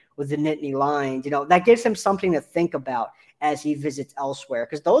in with the Nittany Lions, that gives him something to think about as he visits elsewhere.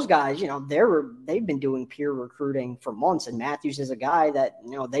 Because those guys, they've been doing peer recruiting for months, and Matthews is a guy that,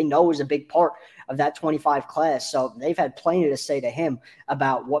 they know is a big part of that 25 class. So they've had plenty to say to him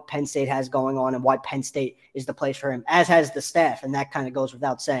about what Penn State has going on and why Penn State is the place for him, as has the staff. And that kind of goes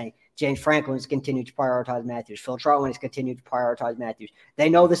without saying. James Franklin has continued to prioritize Matthews. Phil Trotwood has continued to prioritize Matthews. They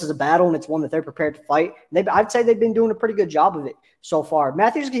know this is a battle, and it's one that they're prepared to fight. I'd say they've been doing a pretty good job of it so far.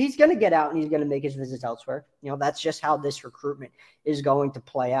 Matthews, he's going to get out, and he's going to make his visits elsewhere. That's just how this recruitment is going to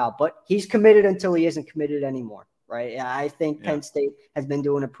play out. But he's committed until he isn't committed anymore, right? I think Penn State has been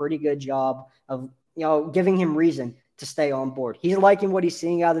doing a pretty good job of, giving him reason to stay on board. He's liking what he's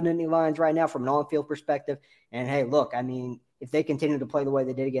seeing out of the Nittany Lions right now from an on-field perspective. And, hey, look, if they continue to play the way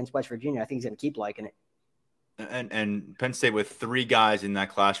they did against West Virginia, I think he's going to keep liking it. And Penn State with 3 guys in that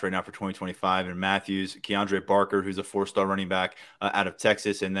class right now for 2025, and Matthews, Keandre Barker, who's a 4-star running back out of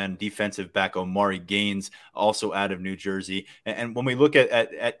Texas, and then defensive back Omari Gaines, also out of New Jersey. And when we look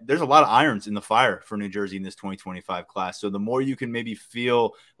at there's a lot of irons in the fire for New Jersey in this 2025 class. So the more you can maybe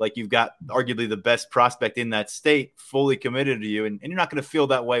feel like you've got arguably the best prospect in that state fully committed to you, and you're not going to feel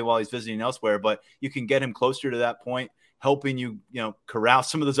that way while he's visiting elsewhere, but you can get him closer to that point, helping you, corral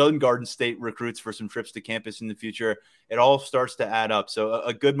some of those other Garden State recruits for some trips to campus in the future. It all starts to add up. So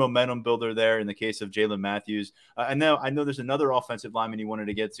a good momentum builder there in the case of Jalen Matthews. I know there's another offensive lineman you wanted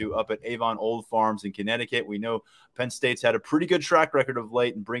to get to up at Avon Old Farms in Connecticut. We know Penn State's had a pretty good track record of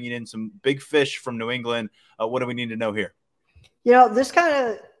late and bringing in some big fish from New England. What do we need to know here? This kind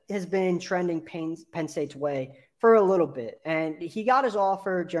of has been trending Penn State's way for a little bit, and he got his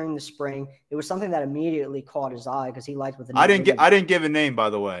offer during the spring. It was something that immediately caught his eye because he liked what the I didn't give a name,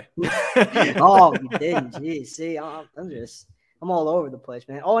 by the way. Oh, you didn't? Geez, see, I'm all over the place,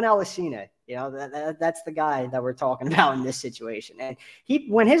 man. Oh, and Alicine, that's the guy that we're talking about in this situation. And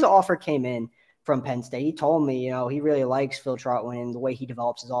when his offer came in from Penn State, he told me, he really likes Phil Trotwood and the way he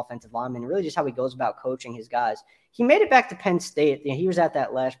develops his offensive lineman, and really just how he goes about coaching his guys. He made it back to Penn State. He was at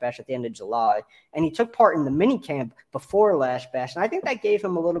that Lash Bash at the end of July, and he took part in the mini camp before Lash Bash. And I think that gave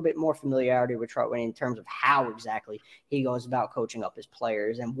him a little bit more familiarity with Trotwood in terms of how exactly he goes about coaching up his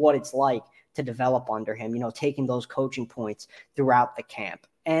players and what it's like to develop under him, taking those coaching points throughout the camp.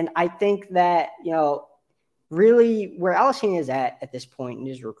 And I think that, really where Alicine is at this point in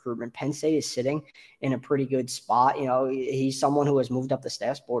his recruitment, Penn State is sitting in a pretty good spot. He's someone who has moved up the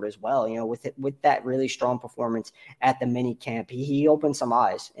staff board as well, with that really strong performance at the mini camp. He opened some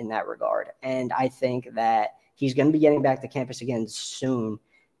eyes in that regard. And I think that he's going to be getting back to campus again soon.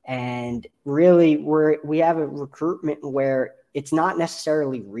 And really we have a recruitment where it's not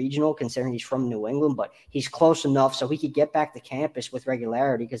necessarily regional considering he's from New England, but he's close enough so he could get back to campus with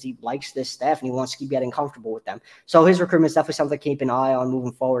regularity because he likes this staff and he wants to keep getting comfortable with them. So his recruitment is definitely something to keep an eye on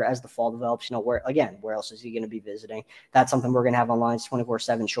moving forward as the fall develops. Where else is he going to be visiting? That's something we're going to have on Lines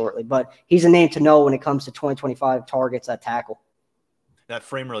 24/7 shortly. But he's a name to know when it comes to 2025 targets at tackle. That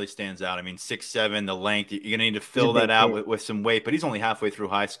frame really stands out. 6'7", the length. You're going to need to fill that out with some weight, but he's only halfway through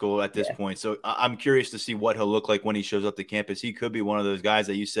high school at this point. So I'm curious to see what he'll look like when he shows up to campus. He could be one of those guys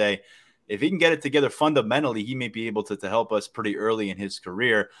that you say, if he can get it together fundamentally, he may be able to help us pretty early in his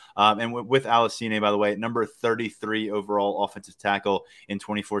career. And with Alicine, by the way, number 33 overall offensive tackle in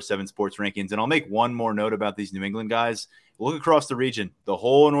 24/7 Sports rankings. And I'll make one more note about these New England guys. Look across the region, the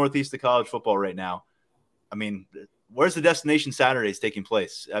whole northeast of college football right now. Where's the destination Saturdays taking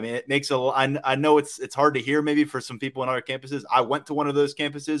place? It makes I know it's hard to hear maybe for some people in other campuses. I went to one of those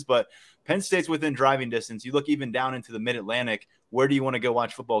campuses, but Penn State's within driving distance. You look even down into the Mid-Atlantic. Where do you want to go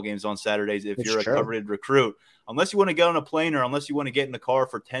watch football games on Saturdays if you're a coveted recruit? Unless you want to get on a plane or unless you want to get in the car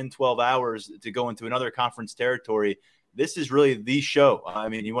for 10, 12 hours to go into another conference territory, this is really the show.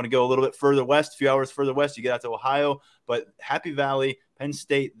 You want to go a little bit further west, a few hours further west, you get out to Ohio, but Happy Valley, Penn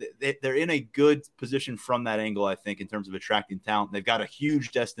State, they're in a good position from that angle, I think, in terms of attracting talent. They've got a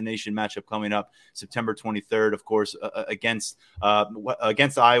huge destination matchup coming up September 23rd, of course, against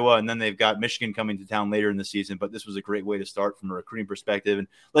Iowa, and then they've got Michigan coming to town later in the season. But this was a great way to start from a recruiting perspective. And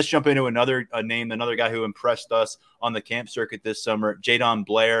let's jump into another guy who impressed us on the camp circuit this summer, Jadon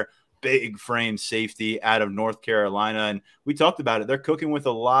Blair. Big frame safety out of North Carolina. And we talked about it. They're cooking with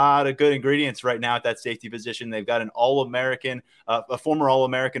a lot of good ingredients right now at that safety position. They've got an All-American, a former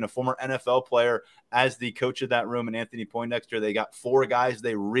All-American, a former NFL player as the coach of that room, and Anthony Poindexter. They got 4 guys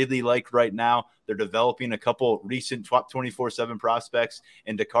they really like right now. They're developing a couple recent top 24/7 prospects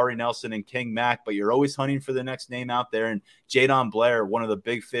in Dakari Nelson and King Mack, but you're always hunting for the next name out there. And Jadon Blair, one of the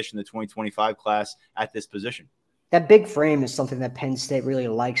big fish in the 2025 class at this position. That big frame is something that Penn State really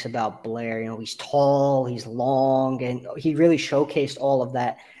likes about Blair. You know, he's tall, he's long, and he really showcased all of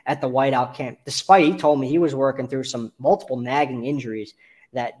that at the whiteout camp, despite he told me he was working through some multiple nagging injuries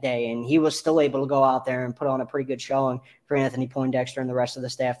that day, and he was still able to go out there and put on a pretty good showing for Anthony Poindexter and the rest of the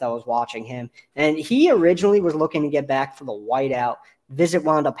staff that was watching him. And he originally was looking to get back for the whiteout. Visit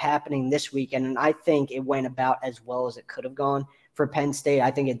wound up happening this weekend, and I think it went about as well as it could have gone for Penn State.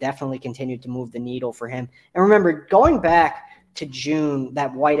 I think it definitely continued to move the needle for him. And remember, going back to June,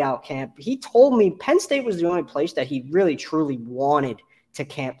 that whiteout camp, he told me Penn State was the only place that he really truly wanted to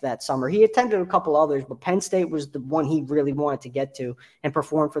camp that summer. He attended a couple others, but Penn State was the one he really wanted to get to and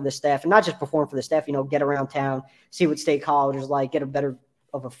perform for the staff. And not just perform for the staff, you know, get around town, see what State College is like, get a better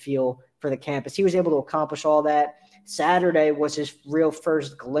of a feel for the campus. He was able to accomplish all that. Saturday was his real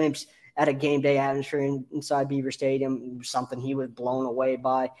first glimpse at a game day atmosphere inside Beaver Stadium, something he was blown away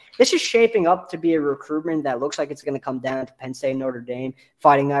by. This is shaping up to be a recruitment that looks like it's going to come down to Penn State and Notre Dame.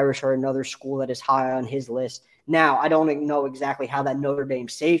 Fighting Irish are another school that is high on his list. Now, I don't know exactly how that Notre Dame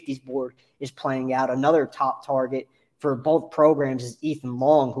safeties board is playing out. Another top target for both programs is Ethan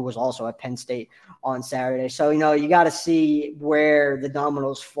Long, who was also at Penn State on Saturday. So, you know, you got to see where the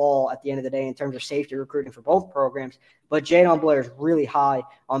dominoes fall at the end of the day in terms of safety recruiting for both programs. But Jadon Blair is really high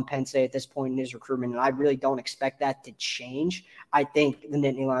on Penn State at this point in his recruitment, and I really don't expect that to change. I think the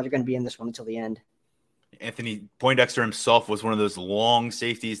Nittany Lions are going to be in this one until the end. Anthony Poindexter himself was one of those long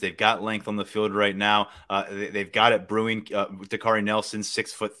safeties. They've got length on the field right now. They've got it brewing. Dakari Nelson,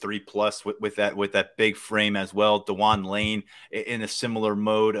 6'3" with that big frame as well. DeJuan Lane in a similar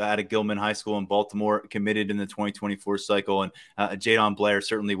mode out of Gilman High School in Baltimore, committed in the 2024 cycle, and Jadon Blair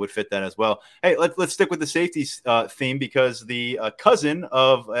certainly would fit that as well. Hey, let's stick with the safeties theme, because the cousin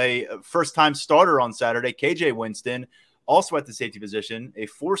of a first-time starter on Saturday, KJ Winston, also at the safety position, a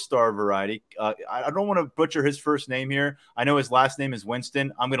 4-star variety. I don't want to butcher his first name here. I know his last name is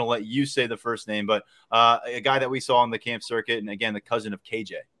Winston. I'm going to let you say the first name, but a guy that we saw on the camp circuit, and again, the cousin of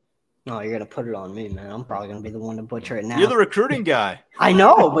KJ. No, you're going to put it on me, man. I'm probably going to be the one to butcher it now. You're the recruiting guy. I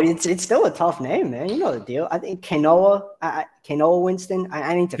know, but it's still a tough name, man. You know the deal. I think Kanoa Winston.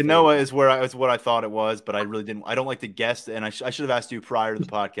 I need to. Kanoa is what I thought it was, but I really didn't. I don't like to guess, and I should have asked you prior to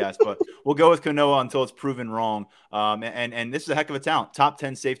the podcast, but we'll go with Kanoa until it's proven wrong. And this is a heck of a talent. Top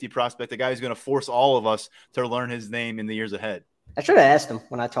 10 safety prospect, a guy who's going to force all of us to learn his name in the years ahead. I should have asked him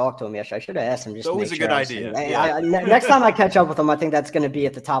when I talked to him yesterday. I should have asked him just. That was a good idea. Next time I catch up with him, I think that's going to be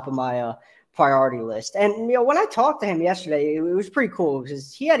at the top of my priority list. And you know, when I talked to him yesterday, it was pretty cool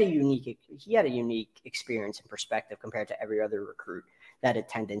because he had a unique experience and perspective compared to every other recruit that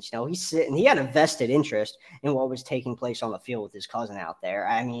attended. You know, he had a vested interest in what was taking place on the field with his cousin out there.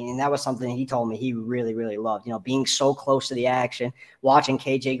 I mean, that was something he told me he really, really loved. You know, being so close to the action, watching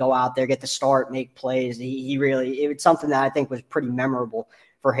KJ go out there, get the start, make plays. It was something that I think was pretty memorable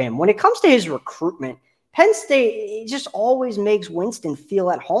for him. When it comes to his recruitment, Penn State just always makes Winston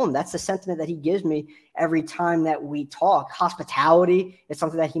feel at home. That's the sentiment that he gives me every time that we talk. Hospitality is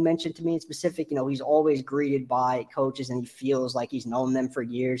something that he mentioned to me in specific. You know, he's always greeted by coaches and he feels like he's known them for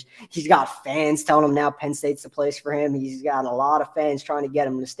years. He's got fans telling him now Penn State's the place for him. He's got a lot of fans trying to get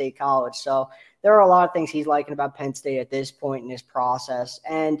him to State College. So there are a lot of things he's liking about Penn State at this point in his process.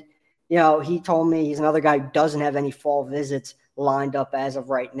 And, you know, he told me he's another guy who doesn't have any fall visits lined up as of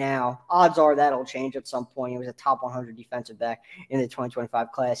right now. Odds are that'll change at some point. He was a top 100 defensive back in the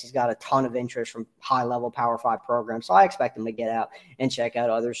 2025 class. He's got a ton of interest from high-level Power 5 programs, so I expect him to get out and check out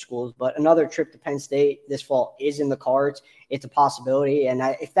other schools. But another trip to Penn State this fall is in the cards. It's a possibility, and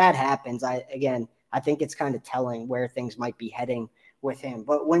if that happens, I think it's kind of telling where things might be heading with him.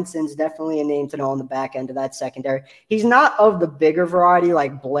 But Winston's definitely a name to know on the back end of that secondary. He's not of the bigger variety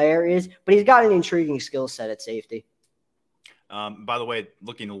like Blair is, but he's got an intriguing skill set at safety. By the way,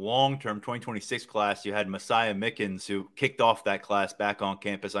 looking long-term, 2026 class, you had Messiah Mickens, who kicked off that class back on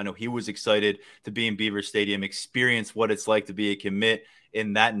campus. I know he was excited to be in Beaver Stadium, experience what it's like to be a commit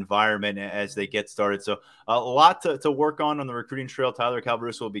in that environment as they get started. So a lot to work on the recruiting trail. Tyler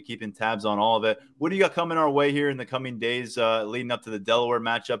Calvaruso will be keeping tabs on all of it. What do you got coming our way here in the coming days leading up to the Delaware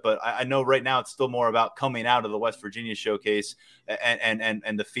matchup? But I know right now it's still more about coming out of the West Virginia showcase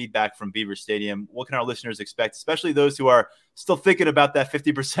and the feedback from Beaver Stadium. What can our listeners expect, especially those who are still thinking about that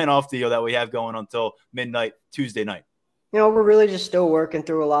 50% off deal that we have going until midnight Tuesday night? You know, we're really just still working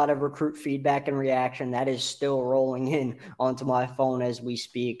through a lot of recruit feedback and reaction. That is still rolling in onto my phone as we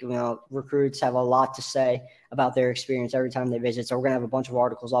speak. You know, recruits have a lot to say about their experience every time they visit. So we're going to have a bunch of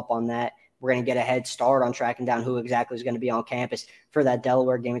articles up on that we're going to get a head start on tracking down who exactly is going to be on campus for that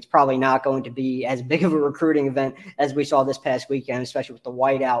Delaware game. It's probably not going to be as big of a recruiting event as we saw this past weekend, especially with the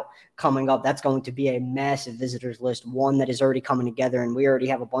whiteout coming up. That's going to be a massive visitors list, one that is already coming together, and we already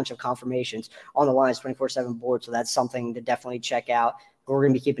have a bunch of confirmations on the Lions 24/7 board, so that's something to definitely check out. But we're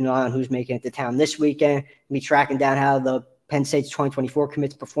going to be keeping an eye on who's making it to town this weekend, and be tracking down how the Penn State's 2024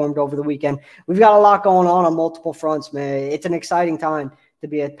 commits performed over the weekend. We've got a lot going on multiple fronts, man. It's an exciting time to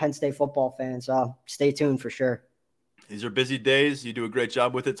be a Penn State football fan, so stay tuned for sure. These are busy days. You do a great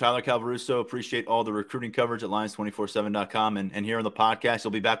job with it. Tyler Calvaruso, appreciate all the recruiting coverage at Lions247.com and here on the podcast.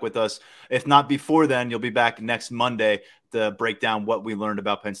 You'll be back with us. If not before then, you'll be back next Monday to break down what we learned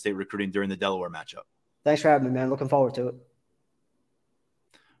about Penn State recruiting during the Delaware matchup. Thanks for having me, man. Looking forward to it.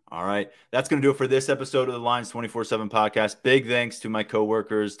 All right. That's going to do it for this episode of the Lions 24/7 podcast. Big thanks to my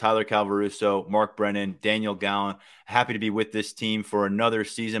coworkers, Tyler Calvaruso, Mark Brennan, Daniel Gallen. Happy to be with this team for another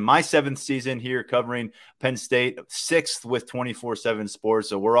season. My 7th season here covering Penn State, 6th with 24/7 Sports.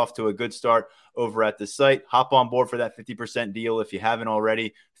 So we're off to a good start over at the site. Hop on board for that 50% deal if you haven't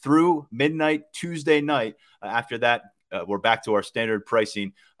already through midnight Tuesday night. After that, we're back to our standard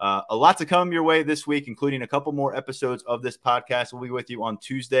pricing. A lot to come your way this week, including a couple more episodes of this podcast. We'll be with you on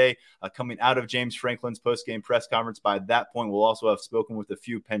Tuesday, coming out of James Franklin's post-game press conference. By that point, we'll also have spoken with a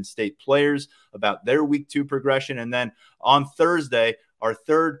few Penn State players about their week 2 progression. And then on Thursday, our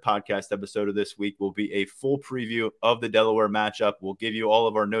 3rd podcast episode of this week will be a full preview of the Delaware matchup. We'll give you all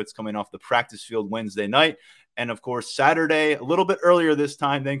of our notes coming off the practice field Wednesday night. And, of course, Saturday, a little bit earlier this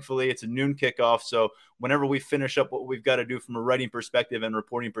time, thankfully. It's a noon kickoff. So whenever we finish up what we've got to do from a writing perspective and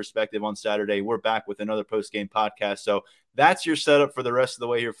reporting perspective on Saturday, we're back with another post-game podcast. So that's your setup for the rest of the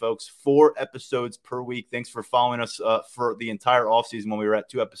way here, folks. 4 episodes per week. Thanks for following us for the entire offseason when we were at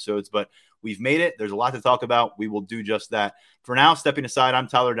 2 episodes. But we've made it. There's a lot to talk about. We will do just that. For now, stepping aside, I'm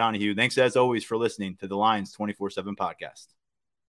Tyler Donahue. Thanks, as always, for listening to the Lions 24/7 podcast.